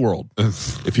around the world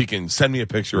if he can send me a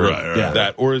picture of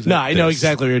that. Or is No, it I know this?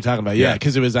 exactly what you're talking about. Yeah,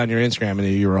 because it was on your Instagram and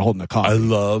you were holding a coffee.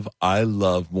 I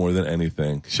love more than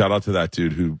anything. Shout out to that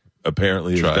dude who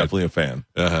apparently is definitely a fan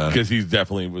because he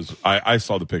definitely was. I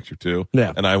saw the picture too,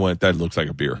 and I went, that looks like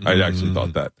a beer. I actually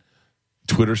thought that.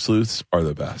 Twitter sleuths are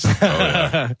the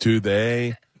best. Dude,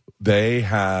 they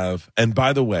have, and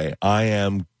by the way, I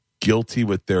am guilty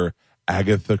with their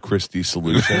Agatha Christie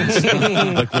solutions.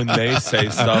 Like when they say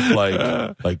stuff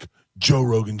like Joe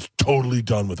Rogan's totally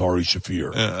done with Ari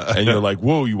Shaffir, and you're like,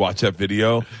 whoa, you watch that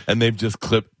video, and they've just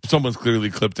someone's clearly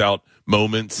clipped out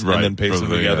moments and then pasted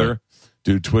them together.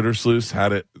 Dude, Twitter sleuths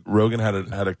had it. Rogan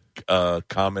had a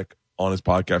comic on his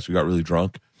podcast who got really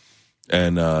drunk,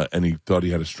 and he thought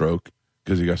he had a stroke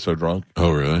because he got so drunk.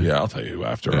 Oh, really? Yeah, I'll tell you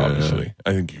after. Obviously,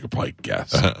 I think you could probably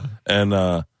guess.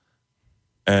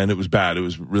 And it was bad. It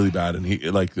was really bad. And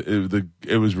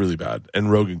it was really bad.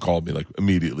 And Rogan called me like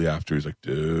immediately after. He's like,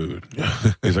 dude,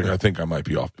 he's like, I think I might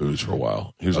be off booze for a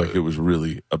while. He was like, it was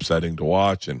really upsetting to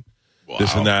watch and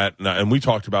this and that. And we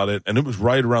talked about it. And it was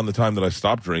right around the time that I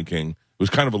stopped drinking. It was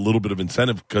kind of a little bit of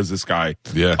incentive because this guy,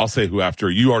 I'll say who after,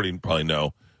 you already probably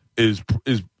know, is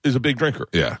a big drinker.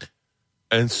 Yeah.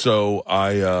 And so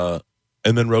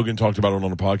and then Rogan talked about it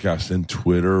on a podcast and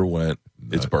Twitter went,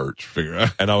 it's Bert. Figure out.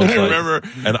 And I was remember.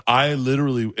 And I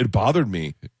literally, it bothered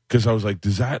me because I was like,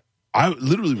 I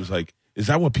literally was like, is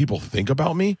that what people think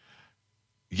about me?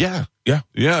 Yeah. Yeah.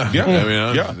 Yeah. Yeah. I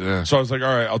mean, yeah. So I was like, all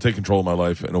right, I'll take control of my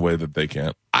life in a way that they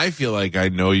can't. I feel like I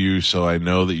know you, so I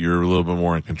know that you're a little bit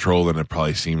more in control than it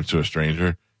probably seems to a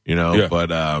stranger, you know? Yeah. But,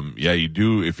 you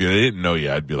do. If you didn't know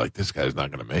you, I'd be like, this guy's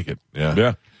not going to make it. Yeah.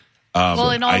 Yeah.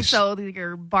 And also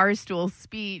your Barstool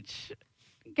speech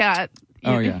got,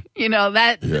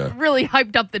 that really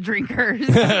hyped up the drinkers.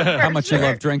 How much you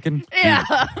love drinking? Yeah.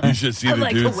 You should see the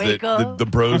like dudes, the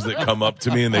bros that come up to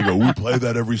me and they go, we play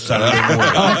that every Saturday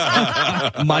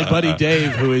morning. My buddy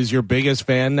Dave, who is your biggest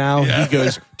fan now, he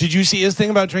goes, did you see his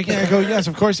thing about drinking? I go, yes,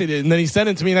 of course he did. And then he sent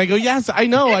it to me and I go, yes, I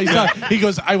know. I saw. He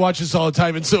goes, I watch this all the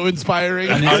time. It's so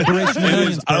inspiring.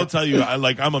 I'll tell you, I'm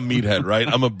a meathead, right?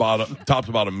 I'm a top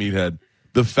to bottom meathead.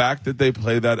 The fact that they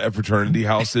play that at fraternity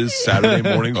houses Saturday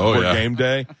mornings before game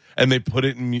day, and they put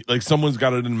it in, like someone's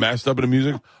got it mashed up in the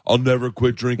music, I'll never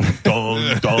quit drinking. Dong,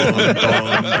 dong, dong,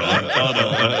 dong,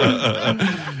 dong.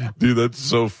 Dude, that's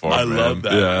so fun. I love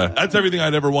that. Yeah. That's everything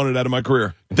I'd ever wanted out of my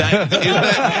career. Isn't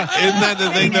that the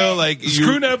thing, though? Like,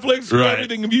 Screw Netflix, screw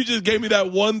everything. If you just gave me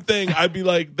that one thing, I'd be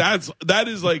like, that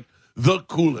is like the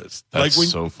coolest. That's like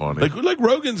so funny. Like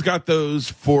Rogan's got those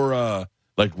for,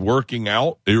 like working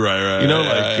out, You're right. You know,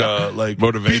 like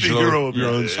motivational, be the hero of your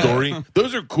own story.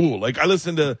 Those are cool. Like I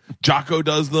listen to Jocko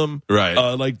does them, right?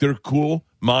 Like they're cool.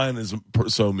 Mine is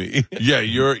so me.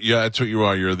 That's what you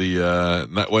are. You're the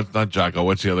not Jocko.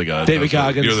 What's the other guy? David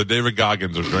Goggins. You're the David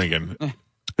Goggins of drinking.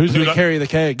 Who's going to carry the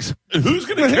kegs? Who's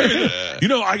going to carry it? You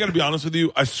know, I got to be honest with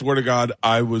you. I swear to God,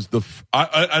 I was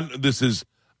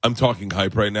I'm talking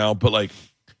hype right now, but like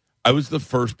I was the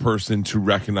first person to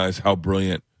recognize how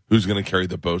brilliant Who's Going to Carry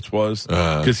the Boats was,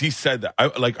 because he said that.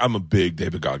 I'm a big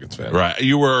David Goggins fan. Right.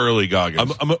 You were early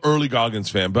Goggins. I'm an early Goggins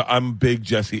fan, but I'm a big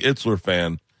Jesse Itzler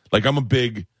fan. Like I'm a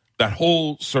big, that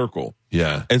whole circle.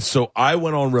 Yeah. And so I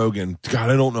went on Rogan. God,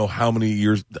 I don't know how many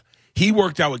years. He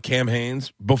worked out with Cam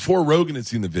Hanes before Rogan had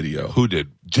seen the video. Who did?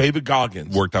 David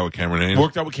Goggins. Worked out with Cameron Hanes?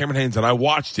 Worked out with Cameron Hanes, and I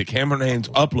watched it. Cameron Hanes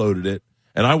uploaded it,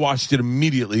 and I watched it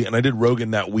immediately, and I did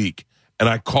Rogan that week. And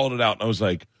I called it out, and I was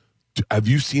like, have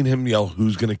you seen him yell,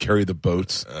 who's going to carry the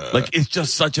boats? Like, it's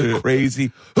just such a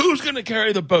crazy, who's going to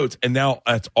carry the boats? And now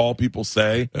that's all people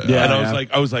say. Yeah, and I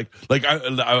was like,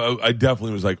 I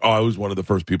definitely was like, oh, I was one of the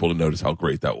first people to notice how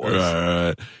great that was.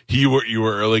 Right. You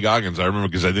were early Goggins. I remember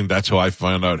because I think that's how I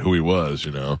found out who he was,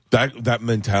 you know? That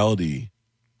mentality,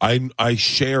 I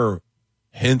share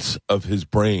hints of his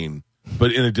brain,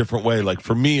 but in a different way. Like,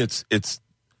 for me,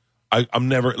 I'm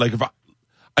never, like,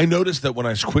 I noticed that when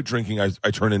I quit drinking, I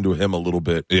turn into him a little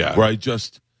bit. Yeah. Where it's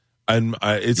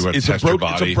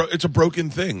a broken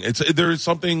thing. There is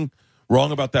something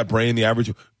wrong about that brain. The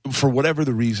average, for whatever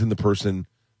the reason, the person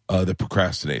that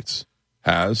procrastinates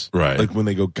has. Right. Like when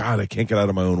they go, God, I can't get out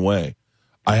of my own way.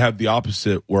 I have the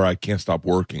opposite where I can't stop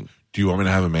working. Do you want me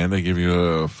to have Amanda give you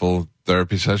a full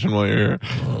therapy session while you're here?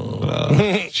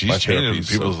 She's changing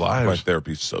people's lives. My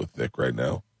therapy's so thick right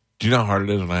now. Do you know how hard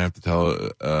it is when I have to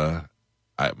tell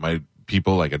my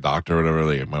people, like a doctor or whatever,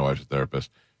 like my wife's a therapist,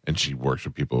 and she works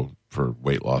with people for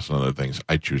weight loss and other things.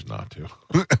 I choose not to.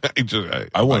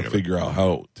 I want to figure out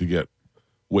how to get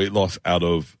weight loss out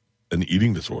of an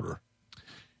eating disorder.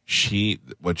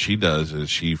 What she does is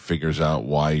she figures out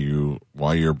why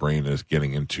your brain is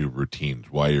getting into routines,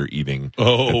 why you're eating.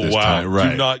 Oh, wow. Time.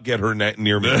 Right. Do not get her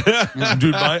near me.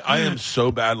 Dude, I am so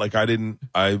bad. Like I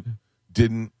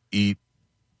didn't eat.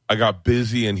 I got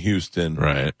busy in Houston.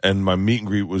 Right. And my meet and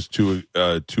greet was too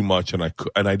much. And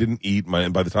I didn't eat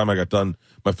and by the time I got done,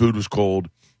 my food was cold.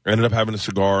 I ended up having a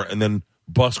cigar and then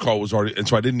bus call was already, and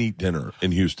so I didn't eat dinner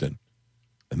in Houston.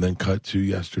 And then cut to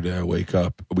yesterday, I wake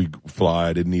up, we fly,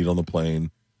 I didn't eat on the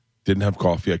plane, didn't have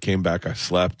coffee, I came back, I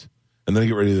slept, and then I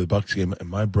get ready to the Bucs game, and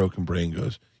my broken brain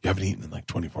goes, you haven't eaten in like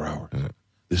 24 hours. Yeah.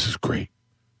 This is great.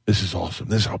 This is awesome.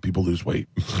 This is how people lose weight.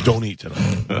 Don't eat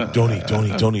tonight. Don't eat.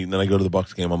 And then I go to the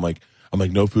Bucs game, I'm like,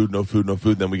 no food.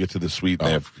 Then we get to the suite, and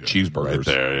they have cheeseburgers. Right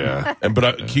there, yeah.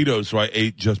 Keto, so I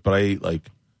ate like,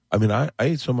 I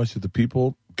ate so much that the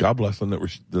people, God bless them,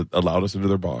 that allowed us into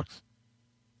their box,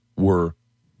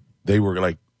 they were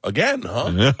like, again,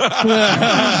 huh?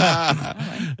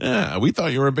 Yeah, we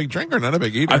thought you were a big drinker, not a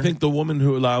big eater. I think the woman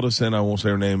who allowed us in, I won't say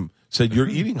her name, said, you're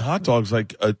eating hot dogs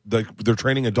like they're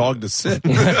training a dog to sit.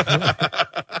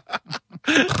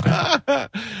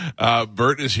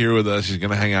 Bert is here with us. He's going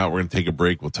to hang out. We're going to take a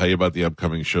break. We'll tell you about the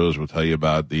upcoming shows. We'll tell you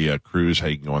about the cruise, how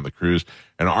you can go on the cruise,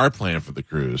 and our plan for the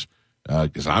cruise.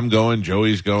 Because I'm going,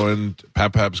 Joey's going,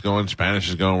 Pap's going, Spanish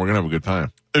is going. We're going to have a good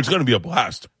time. It's going to be a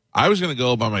blast. I was going to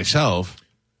go by myself,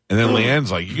 and then Leanne's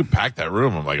like, you can pack that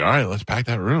room. I'm like, all right, let's pack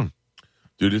that room.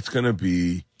 Dude, it's going to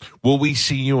be... Will we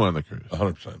see you on the cruise?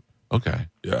 100%. Okay.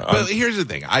 Yeah. But here's the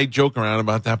thing. I joke around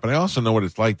about that, but I also know what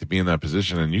it's like to be in that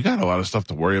position, and you got a lot of stuff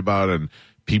to worry about and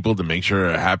people to make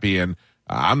sure are happy, and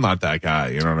I'm not that guy.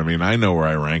 You know what I mean? I know where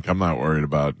I rank. I'm not worried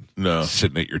about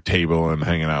sitting at your table and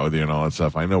hanging out with you and all that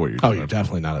stuff. I know what you're doing. Oh, you're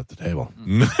definitely not at the table.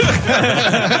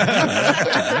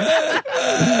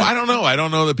 Well, I don't know. I don't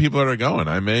know the people that are going.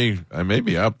 I may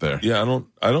be up there. Yeah, I don't know.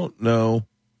 I don't know.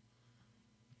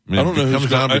 It comes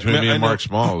down between me and know. Mark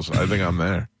Smalls. I think I'm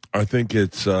there. I think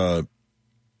it's I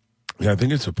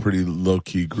think it's a pretty low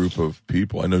key group of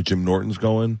people. I know Jim Norton's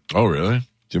going. Oh, really?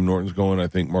 Jim Norton's going. I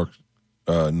think Mark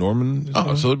Norman is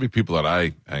going. So there'll be people that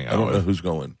I hang out with. I don't know who's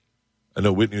going. I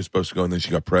know Whitney was supposed to go, and then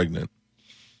she got pregnant.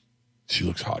 She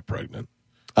looks hot pregnant.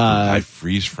 I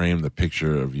freeze framed the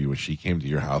picture of you when she came to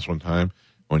your house one time.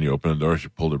 When you opened the door, she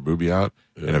pulled her boobie out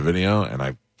in a video, and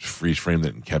I freeze framed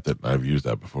it and kept it. And I've used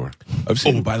that before. I've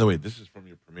seen. Oh, by the way, this is from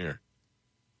your premiere.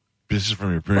 You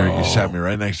sat me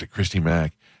right next to Christy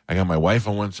Mack. I got my wife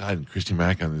on one side and Christy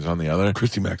Mack is on the other.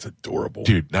 Christy Mack's adorable.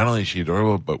 Dude, not only is she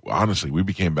adorable, but honestly, we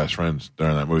became best friends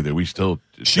during that movie. That we still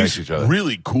text each other.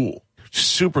 Really cool.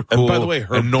 Super cool. And by the way,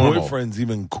 her boyfriend's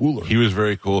even cooler. He was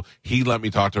very cool. He let me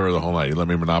talk to her the whole night. He let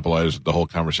me monopolize the whole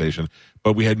conversation.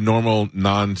 But we had normal,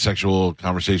 non-sexual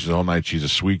conversations the whole night. She's a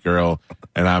sweet girl,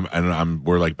 and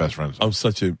we're like best friends. I'm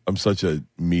such a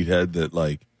meathead that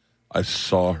like I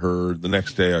saw her the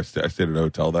next day. I stayed at a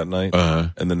hotel that night,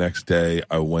 and the next day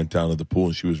I went down to the pool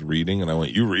and she was reading, and I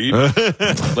went, "You read?"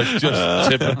 Like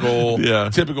just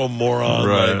typical moron.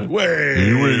 Right? Like, wait,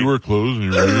 you wear clothes and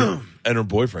you read. And her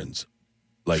boyfriend's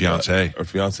like fiance. Her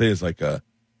fiance is like a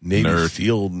Navy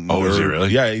SEAL nerd. Oh, is he really?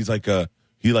 Yeah, he's like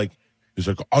he's like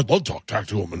I love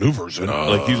tactical maneuvers and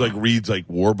like he's like reads like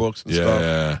war books and stuff.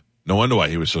 Yeah, no wonder why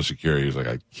he was so secure. He was like,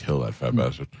 I'd kill that fat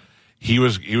bastard. He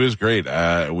was great.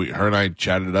 Her and I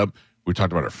chatted it up. We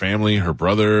talked about her family, her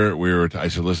brother. I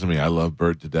said, listen to me, I love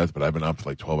Bert to death, but I've been up for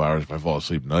like 12 hours. If I fall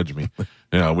asleep, nudge me.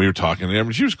 We were talking. I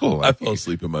mean, she was cool. I fell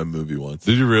asleep in my movie once.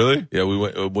 Did you really? Yeah, we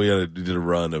did a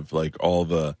run of like all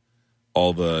the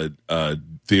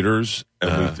theaters,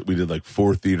 and we did like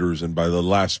 4 theaters, and by the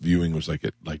last viewing was like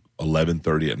at like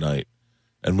 11:30 at night,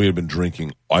 and we had been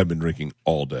drinking. I've been drinking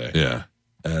all day. Yeah.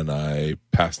 And I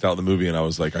passed out in the movie, and I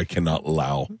was like, I cannot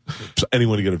allow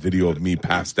anyone to get a video of me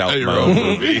passed out in my own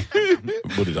movie.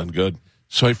 Would have done good.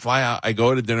 So I fly out. I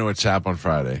go to dinner with Sap on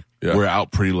Friday. Yeah. We're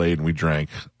out pretty late, and we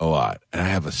drank a lot. And I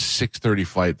have a 6:30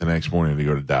 flight the next morning to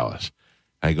go to Dallas.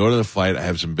 I go to the flight. I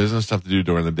have some business stuff to do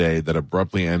during the day that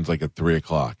abruptly ends like at 3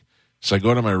 o'clock. So I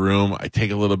go to my room. I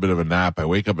take a little bit of a nap. I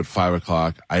wake up at 5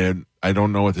 o'clock. I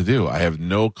don't know what to do. I have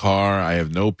no car. I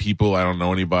have no people. I don't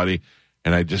know anybody.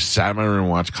 And I just sat in my room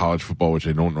and watched college football, which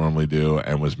I don't normally do,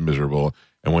 and was miserable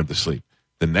and went to sleep.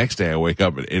 The next day, I wake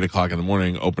up at 8 o'clock in the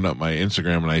morning, open up my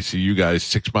Instagram, and I see you guys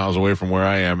 6 miles away from where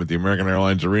I am at the American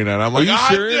Airlines Arena. And I'm like, Are you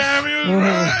serious? damn, he was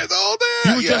right the whole day.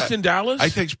 You were just in Dallas? I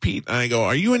text Pete and I go,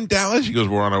 "Are you in Dallas?" He goes,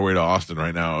 "We're on our way to Austin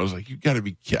right now." I was like, "You got to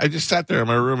be kidding." I just sat there in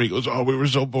my room. He goes, "Oh, we were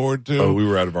so bored too." Oh, we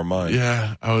were out of our mind.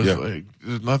 Yeah. I was like,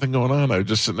 "There's nothing going on." I was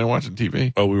just sitting there watching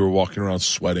TV. Oh, we were walking around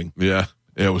sweating. Yeah.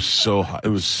 It was so hot. It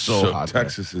was so hot.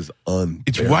 Texas is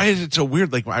unbearable. Why is it so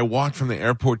weird? Like, I walked from the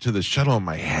airport to the shuttle and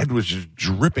my head was just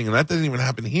dripping, and that doesn't even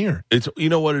happen here. It's, you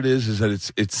know what it is that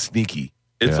it's sneaky.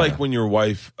 It's like when your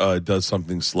wife does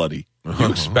something slutty.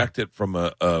 You expect it from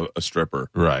a stripper.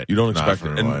 Right. You don't expect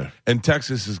it. And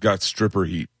Texas has got stripper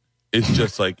heat. It's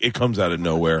just like, it comes out of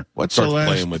nowhere. Starts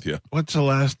playing with you. What's the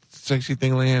last sexy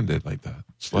thing Leanne did like that?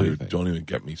 Slutty thing. Don't even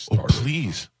get me started. Oh,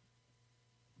 please.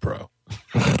 Bro.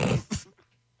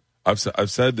 I've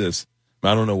said this.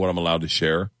 I don't know what I'm allowed to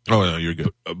share. Oh, no, you're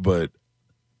good. But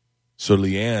so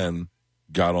Leanne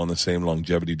got on the same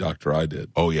longevity doctor I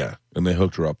did. Oh, yeah. And they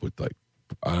hooked her up with like,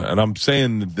 and I'm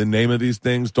saying the name of these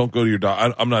things. Don't go to your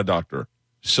doctor. I'm not a doctor.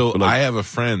 So I have a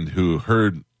friend who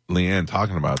heard Leanne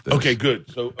talking about this. Okay,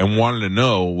 good. So and wanted to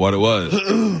know what it was.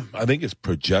 I think it's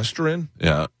progesterone.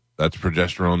 Yeah, that's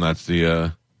progesterone.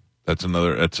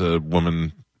 That's a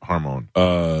woman hormone.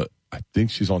 I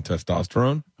think she's on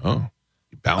testosterone. Oh,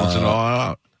 you balance it all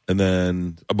out. And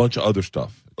then a bunch of other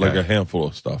stuff, like a handful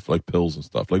of stuff, like pills and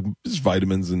stuff, like just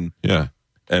vitamins and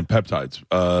peptides.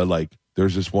 Like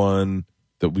there's this one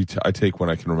that I take when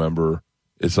I can remember.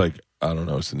 It's like, I don't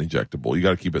know, it's an injectable. You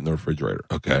got to keep it in the refrigerator.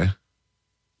 Okay.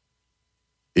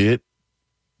 It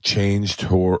changed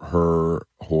her.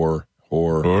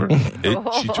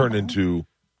 She turned into,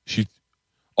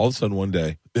 all of a sudden one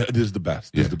day, this is the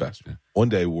best. This is the best. One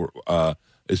day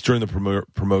it's during the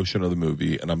promotion of the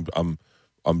movie, and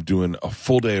I'm doing a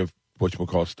full day of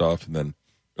whatchamacallit stuff, and then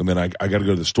I got to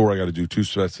go to the store. I got to do 2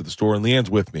 sets to the store, and Leanne's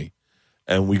with me.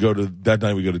 And that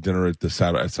night we go to dinner at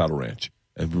Saddle Ranch.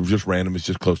 And we're just random. It's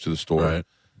just close to the store. Right.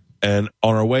 And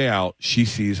on our way out, she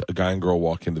sees a guy and girl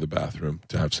walk into the bathroom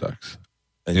to have sex.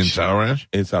 And In Saddle Ranch?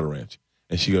 In Saddle Ranch.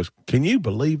 And she goes, "Can you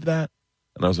believe that?"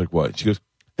 And I was like, "What?" She goes,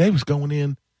 "They was going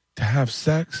in to have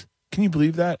sex. Can you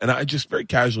believe that?" And I just very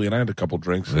casually, and I had a couple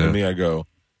drinks, and to me I go,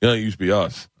 "It used to be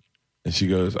us." And she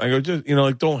goes, just,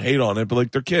 like, don't hate on it, but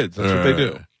like, they're kids. That's what they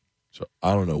do. So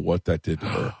I don't know what that did to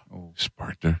her.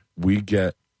 Sparked her. We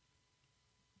go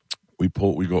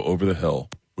over the hill.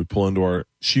 We pull into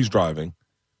she's driving.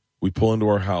 We pull into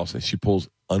our house, and she pulls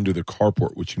under the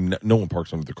carport, which no one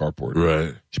parks under the carport.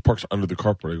 Right. She parks under the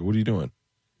carport. I go, "What are you doing?"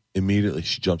 Immediately,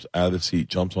 she jumps out of the seat,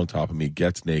 jumps on top of me,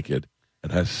 gets naked,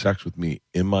 and has sex with me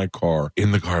in my car.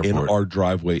 In the carport. In our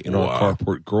driveway, in our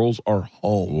carport. Girls are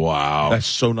home. Wow. That's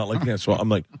so not like that. So I'm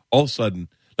like, all of a sudden,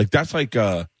 like, that's like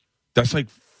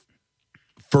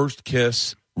first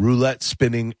kiss, roulette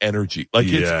spinning energy. Like,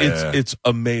 it's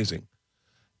amazing.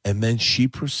 And then she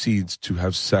proceeds to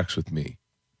have sex with me.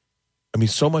 I mean,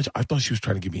 so much, I thought she was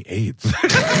trying to give me AIDS.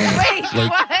 Wait,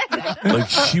 what? Like,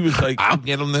 she was like, "I'll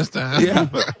get him this time." Yeah.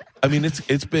 I mean,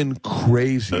 it's been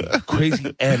crazy.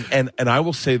 And I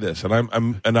will say this, and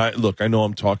I know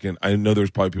I'm talking, I know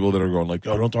there's probably people that are going like,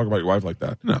 "Oh, don't talk about your wife like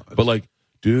that." No. But like,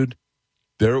 dude,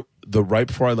 right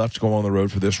before I left to go on the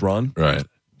road for this run, right,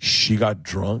 she got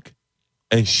drunk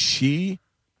and she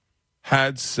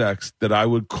had sex that I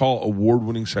would call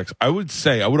award-winning sex. I would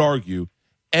argue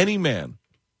any man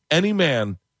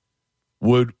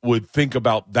would think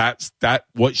about that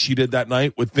what she did that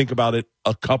night, would think about it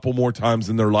a couple more times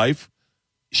in their life.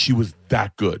 She was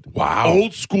that good. Wow.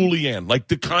 Old school Leanne. Like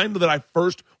the kind that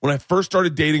when I first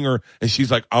started dating her and she's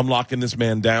like, "I'm locking this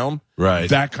man down." Right.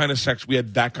 That kind of sex. We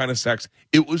had that kind of sex.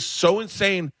 It was so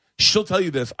insane. She'll tell you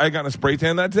this. I got a spray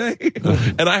tan that day,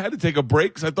 and I had to take a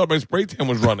break because I thought my spray tan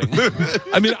was running.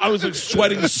 I mean, I was like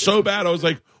sweating so bad. I was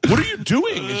like, "What are you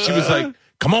doing?" And she was like,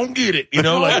 "Come on, get it."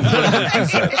 Like,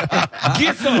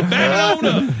 get some,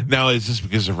 man. Now, is this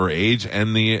because of her age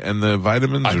and the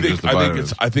vitamins?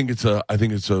 I think it's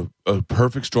a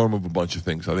perfect storm of a bunch of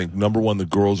things. I think number one, the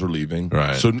girls are leaving.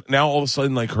 Right. So now all of a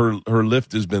sudden, like her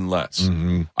lift has been less.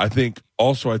 Mm-hmm. I think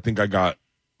I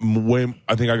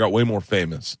got way more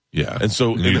famous. Yeah. And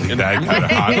so that kind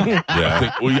of hot.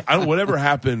 Yeah. Whatever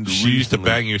happened. She used to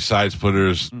bang you side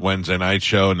splitters Wednesday night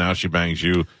show, and now she bangs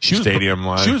you stadium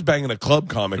live. She was banging a club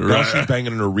comic. Right. Now she's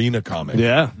banging an arena comic.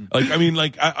 Yeah.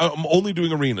 I'm only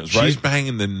doing arenas, right? She's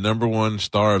banging the number one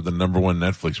star of the number one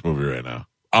Netflix movie right now.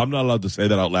 I'm not allowed to say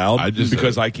that out loud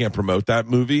because I can't promote that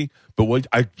movie. But what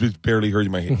I just barely heard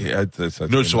in my head.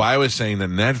 No, so I was saying that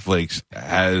Netflix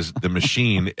has The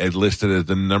Machine listed as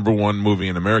the number one movie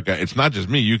in America. It's not just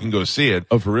me. You can go see it.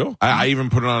 Oh, for real? I even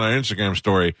put it on our Instagram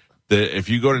story that if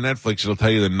you go to Netflix, it'll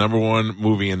tell you the number one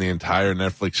movie in the entire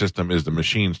Netflix system is The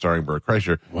Machine, starring Bert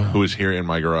Kreischer, who is here in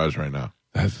my garage right now.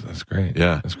 That's great.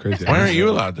 Yeah, that's crazy. Why aren't you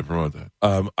allowed to promote that?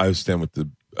 I stand with the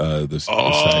it's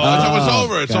almost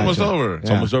over. It's almost over. It's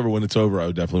almost over. When it's over,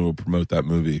 I definitely will promote that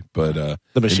movie. But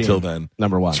The Machine, until then,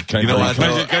 number one. Can I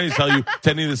tell you, to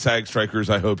any of the SAG strikers,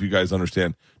 I hope you guys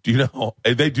understand. Do you know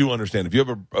they do understand? If you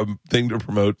have a thing to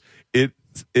promote,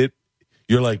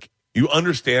 you're like you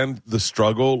understand the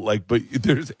struggle. Like, but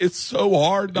it's so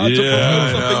hard not to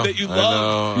promote something that you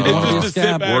love. You don't want to just to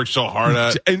sit back, work so hard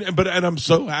at, and I'm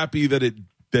so happy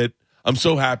that I'm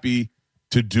so happy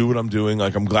to do what I'm doing.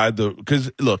 Like, I'm glad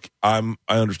because look, I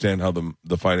understand how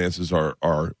the finances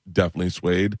are definitely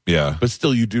swayed. Yeah. But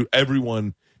still, you do,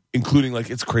 everyone, including, like,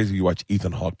 it's crazy. You watch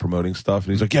Ethan Hawke promoting stuff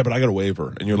and he's like, yeah, but I got a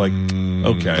waiver. And you're like,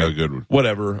 okay, good.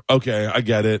 Whatever. Okay. I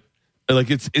get it. Like,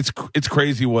 it's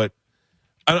crazy what,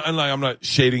 I'm not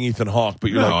shading Ethan Hawke,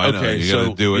 but you're like, okay, you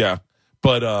gotta do it. Yeah.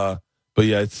 But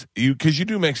yeah, it's because you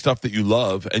do make stuff that you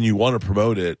love and you want to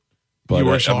promote it. But you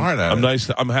work so hard at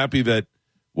it. I'm happy that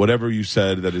whatever you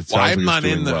said that it sounds like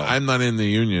it's doing well. I'm not in the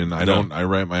union. I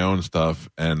write my own stuff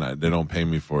and they don't pay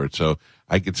me for it, so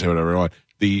I could say whatever I want.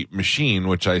 The Machine,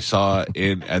 which I saw at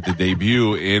the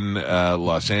debut in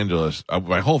Los Angeles,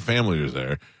 my whole family was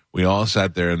there. We all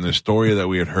sat there, and the story that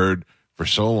we had heard for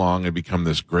so long had become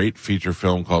this great feature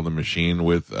film called The Machine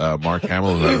with Mark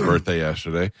Hamill, who had a birthday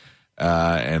yesterday,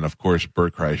 and of course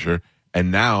Bert Kreischer.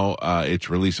 And now it's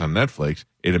released on Netflix.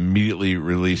 It immediately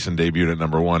released and debuted at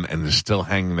number one and is still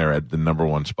hanging there at the number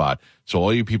one spot. So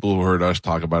all you people who heard us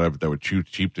talk about it that were too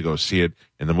cheap to go see it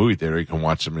in the movie theater, you can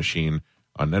watch The Machine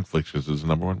on Netflix because it's the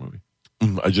number one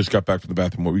movie. I just got back from the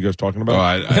bathroom. What were you guys talking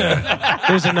about?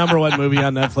 There's a number one movie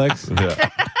on Netflix.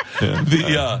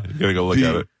 Yeah. You gotta go look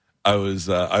at it. I was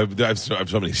I have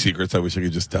so many secrets I wish I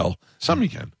could just tell. Some you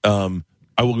can.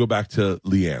 I will go back to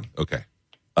Leanne. Okay.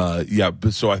 Yeah,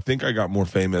 but so I think I got more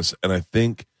famous, and I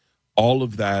think all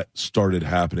of that started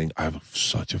happening. I have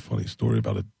such a funny story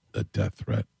about a death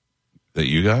threat that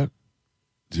you got,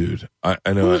 dude. I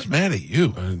know. Who's mad at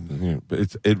you?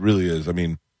 But it really is. I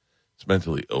mean, it's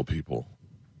mentally ill people,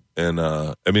 and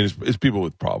I mean it's people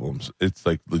with problems. It's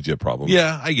like legit problems.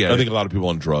 Yeah, I get it. I think a lot of people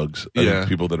on drugs. I think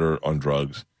people that are on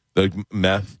drugs, like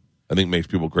meth, I think makes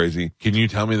people crazy. Can you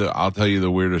tell me I'll tell you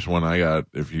the weirdest one I got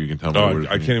if you can tell me.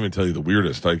 I can't even tell you the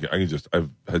weirdest. I've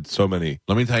had so many.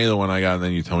 Let me tell you the one I got, and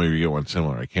then you tell me if you get one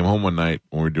similar. I came home one night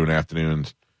when we were doing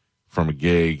afternoons from a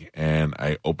gig, and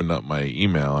I opened up my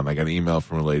email, and I got an email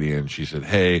from a lady, and she said,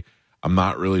 "Hey, I'm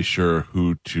not really sure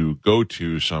who to go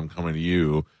to, so I'm coming to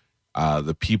you.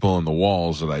 The people on the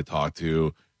walls that I talked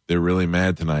to, they're really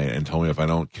mad tonight and told me if I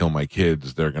don't kill my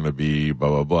kids, they're going to be blah,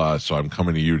 blah, blah. So I'm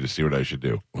coming to you to see what I should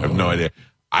do." I have no idea.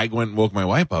 I went and woke my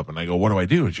wife up, and I go, "What do I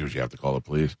do?" And she goes, "You have to call the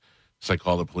police." So I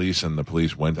called the police, and the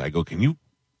police went. I go, "Can you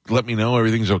let me know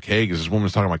everything's okay?" Because this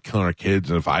woman's talking about killing her kids,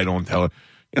 and if I don't tell her,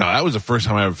 that was the first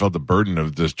time I ever felt the burden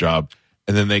of this job.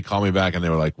 And then they called me back, and they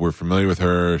were like, "We're familiar with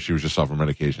her. She was just off her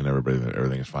medication.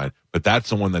 Everything is fine." But that's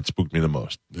the one that spooked me the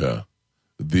most. Yeah.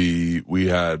 We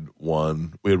had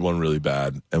one really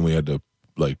bad, and we had to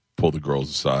like pull the girls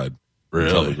aside.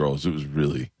 Really? Tell the girls it was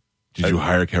really. Did you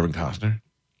hire Kevin Costner?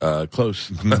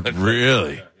 Close.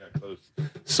 Really? Yeah, close.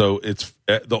 So it's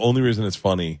the only reason it's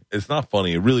funny. It's not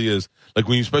funny. It really is. Like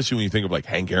especially when you think of like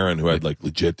Hank Aaron, who had like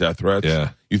legit death threats.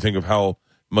 Yeah. You think of how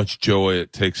much joy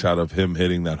it takes out of him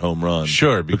hitting that home run.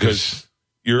 Sure, because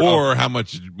how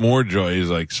much more joy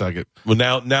is like suck it. Well,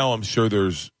 now I'm sure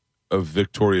there's a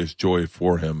victorious joy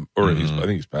for him, or I think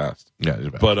he's passed. Yeah, he's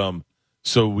passed. But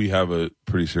so we have a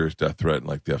pretty serious death threat, and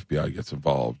like the FBI gets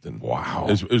involved, and wow,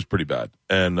 it was pretty bad,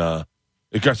 and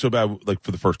it got so bad. Like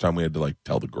for the first time, we had to like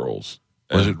tell the girls.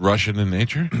 Was it Russian in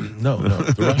nature? No.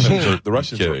 The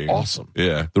Russians are awesome.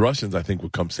 Yeah, the Russians I think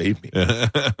would come save me.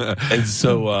 and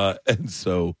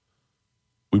so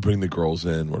we bring the girls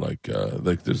in. We're like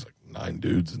there's like 9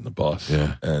 dudes in the bus,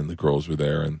 and the girls were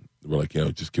there, and we're like,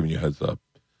 just giving you a heads up.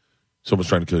 Someone's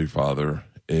trying to kill your father.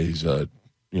 He's, I'm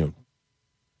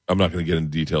not going to get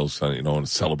into details. I don't want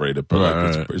to celebrate it,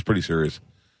 but it's pretty serious.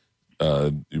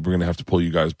 We're going to have to pull you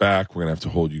guys back. We're going to have to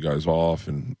hold you guys off,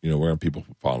 and we're going to have people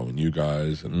following you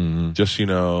guys, and just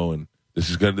and this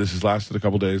has lasted a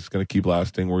couple days. It's going to keep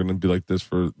lasting. We're going to be like this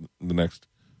for the next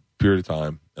period of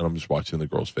time, and I'm just watching the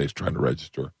girl's face trying to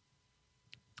register.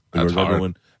 That's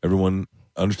hard. Everyone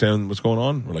understand what's going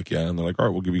on? We're like, yeah, and they're like, all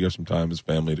right, we'll give you guys some time as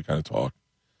family to kind of talk.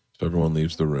 So everyone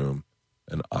leaves the room,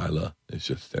 and Isla is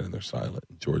just standing there silent.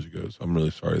 And Georgia goes, "I'm really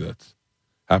sorry that's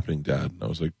happening, Dad." And I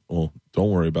was like, "Well,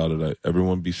 don't worry about it.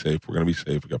 Everyone be safe. We're going to be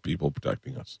safe. We got people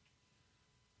protecting us."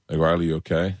 I go, "Isla, you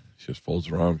okay?" She just folds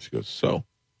her arms. She goes, "So,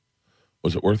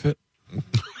 was it worth it?"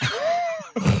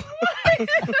 I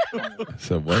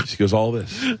said, "What?" She goes, "All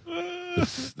this."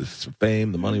 this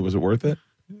fame, the money, was it worth it?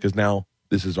 Because now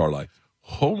this is our life.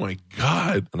 Oh, my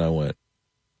God. And I went,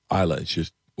 Isla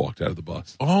just walked out of the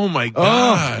bus. Oh, my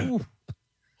God.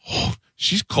 Oh,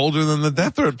 she's colder than the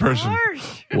death threat person.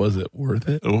 Was it worth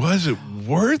it? Was it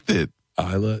worth it?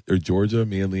 Isla or Georgia,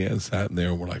 me and Leanne sat in there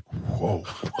and we're like, whoa.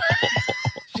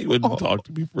 She wouldn't talk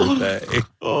to me for a day.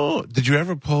 Oh, did you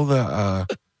ever pull the,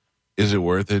 is it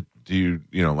worth it? Do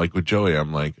you know, like with Joey,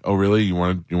 I'm like, oh, really? You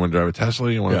want to drive a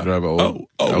Tesla? You want to drive a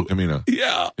El Camino?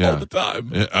 Yeah, all the time.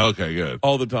 Yeah, okay, good.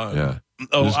 All the time. Yeah.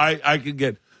 Oh, I could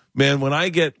get, man, when I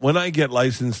get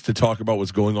licensed to talk about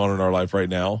what's going on in our life right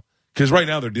now, because right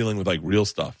now they're dealing with like real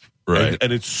stuff. Right.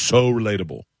 And it's so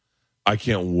relatable. I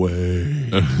can't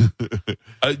wait.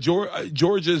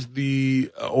 George is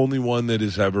the only one that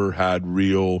has ever had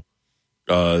real,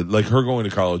 like her going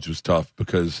to college was tough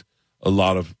because a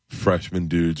lot of freshman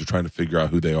dudes are trying to figure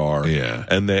out who they are. Yeah.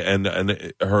 And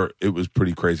it was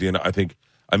pretty crazy. And I think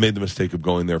I made the mistake of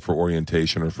going there for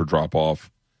orientation or for drop off.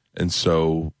 And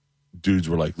so dudes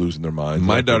were like losing their minds.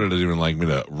 My daughter doesn't even like me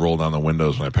to roll down the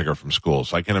windows when I pick her from school.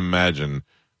 So I can imagine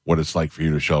what it's like for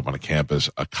you to show up on a campus,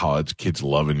 a college kid's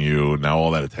loving you. Now all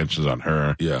that attention's on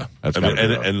her. Yeah. That's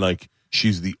and like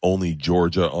she's the only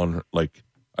Georgia on her, like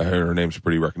I heard her name's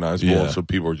pretty recognizable. Yeah. And so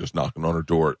people were just knocking on her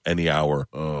door at any hour.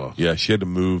 Oh. Yeah. She had to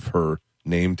move her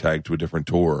name tag to a different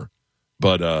tour.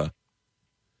 But,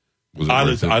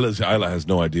 Isla has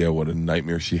no idea what a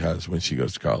nightmare she has when she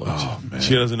goes to college. Oh, man.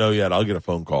 She doesn't know yet. I'll get a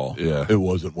phone call. Yeah. It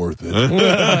wasn't worth it.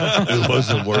 It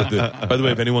wasn't worth it. By the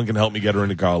way, if anyone can help me get her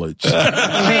into college.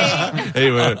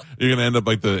 Hey, man, you're going to end up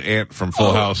like the aunt from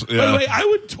Full House. Yeah. By the way, I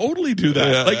would totally do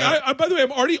that. Yeah. Like, by the way,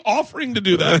 I'm already offering to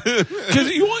do that. Because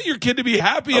you want your kid to be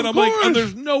happy. And Of I'm like, course. oh,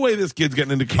 there's no way this kid's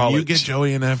getting into Can college. you get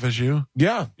Joey in FSU?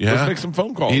 Yeah. Yeah. Let's make some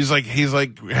phone calls. He's like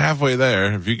halfway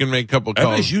there. If you can make a couple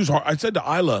calls. FSU's hard. I said to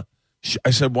Isla,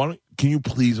 I said, can you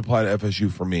please apply to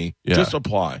FSU for me? Yeah. Just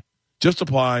apply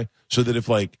so that if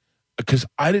like, because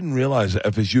I didn't realize that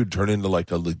FSU would turn into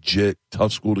like a legit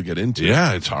tough school to get into.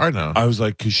 Yeah, it's hard now. I was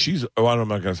like, because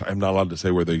I'm not allowed to say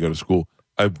where they go to school.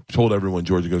 I've told everyone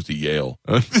Georgia goes to Yale,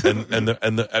 and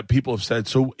the people have said,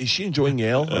 so is she enjoying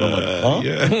Yale? And I'm like, huh?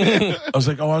 Yeah. I was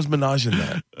like, I was menaging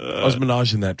that. I was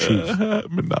menaging that truth.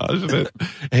 Menaging it.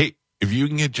 Hey, if you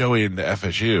can get Joey into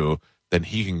FSU, then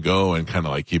he can go and kind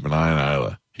of like keep an eye on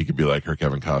Isla. He could be like her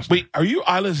Kevin Costner. Wait, are you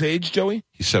Isla's age, Joey?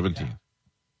 He's 17.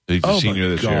 He's a senior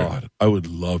this year. I would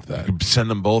love that. You could send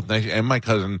them both next. And my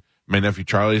cousin, my nephew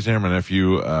Charlie's there. My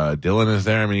nephew Dylan is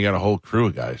there. I mean, you got a whole crew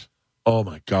of guys. Oh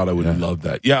my God, I would love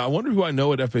that. Yeah, I wonder who I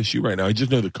know at FSU right now. I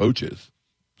just know the coaches.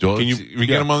 Joel, if you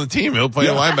get him on the team, he'll play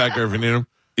a linebacker if you need him.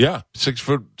 Yeah,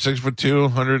 6'2",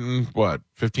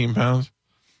 115 pounds.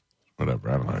 Whatever,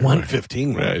 I don't know.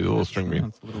 115. Yeah, he's a little string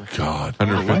bean. God,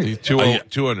 150,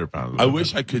 200 pounds. I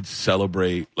wish I could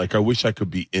celebrate. Like, I wish I could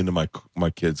be into my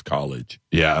kids' college.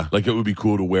 Yeah, like it would be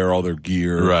cool to wear all their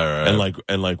gear, right,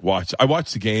 and like watch. I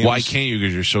watch the games. Why can't you?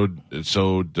 Because you're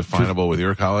so definable with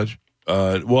your college.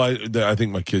 Well, I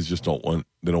think my kids just don't want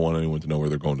anyone to know where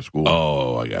they're going to school.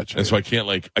 Oh, I got you. And so I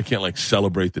can't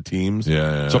celebrate the teams.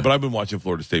 Yeah. So, but I've been watching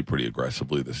Florida State pretty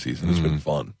aggressively this season. It's been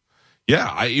fun.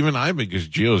 Yeah, because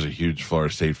Gio's a huge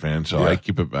Florida State fan, so I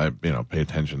keep it. Pay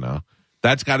attention now.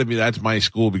 That's my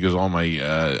school because all my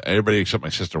everybody except my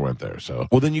sister went there. So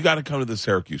well, then you got to come to the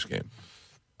Syracuse game.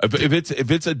 If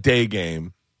it's a day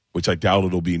game, which I doubt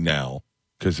it'll be now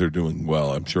because they're doing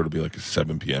well. I'm sure it'll be like a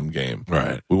 7 p.m. game.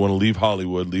 Right. We want to leave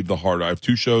Hollywood, leave the heart. I have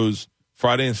 2 shows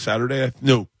Friday and Saturday.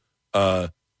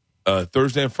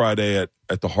 Thursday and Friday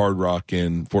at the Hard Rock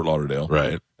in Fort Lauderdale.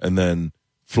 Right, and then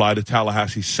fly to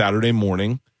Tallahassee Saturday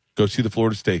morning, go see the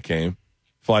Florida State game,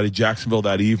 fly to Jacksonville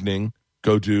that evening,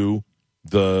 go do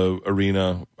the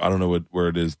arena. I don't know where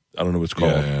it is. I don't know what it's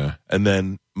called. Yeah. And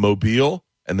then Mobile,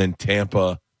 and then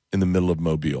Tampa in the middle of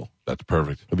Mobile. That's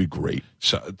perfect. That'd be great.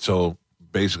 So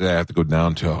basically, I have to go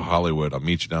down to Hollywood. I'll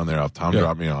meet you down there. I'll have Tom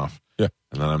drop me off. Yeah.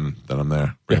 And then I'm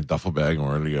there. Bring a duffel bag and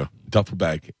we're ready to go. Duffel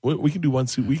bag. We can do 1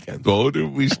 suit weekend. Oh,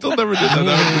 dude, we still never did that. That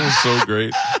would have been so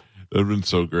great. That would have been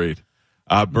so great.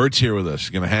 Bert's here with us.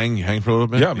 You gonna hang for a little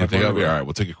bit? Yeah, all right.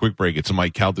 We'll take a quick break. It's the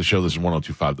Mike Calta Show. This is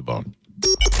 102.5 The Bone.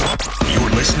 You're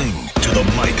listening to the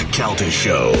Mike Calta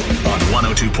Show on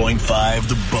 102.5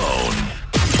 The Bone.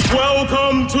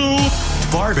 Welcome to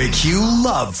Barbecue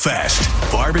Love Fest.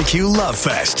 Barbecue Love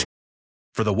Fest.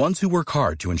 For the ones who work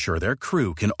hard to ensure their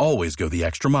crew can always go the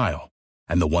extra mile,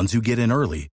 and the ones who get in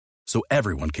early so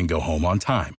everyone can go home on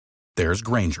time, there's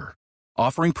Grainger,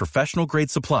 offering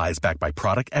professional-grade supplies backed by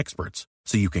product experts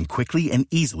so you can quickly and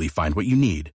easily find what you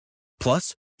need.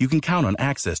 Plus, you can count on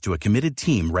access to a committed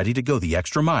team ready to go the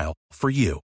extra mile for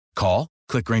you. Call,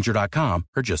 Click Grainger.com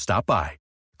or just stop by.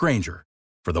 Grainger,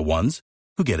 for the ones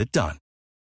who get it done.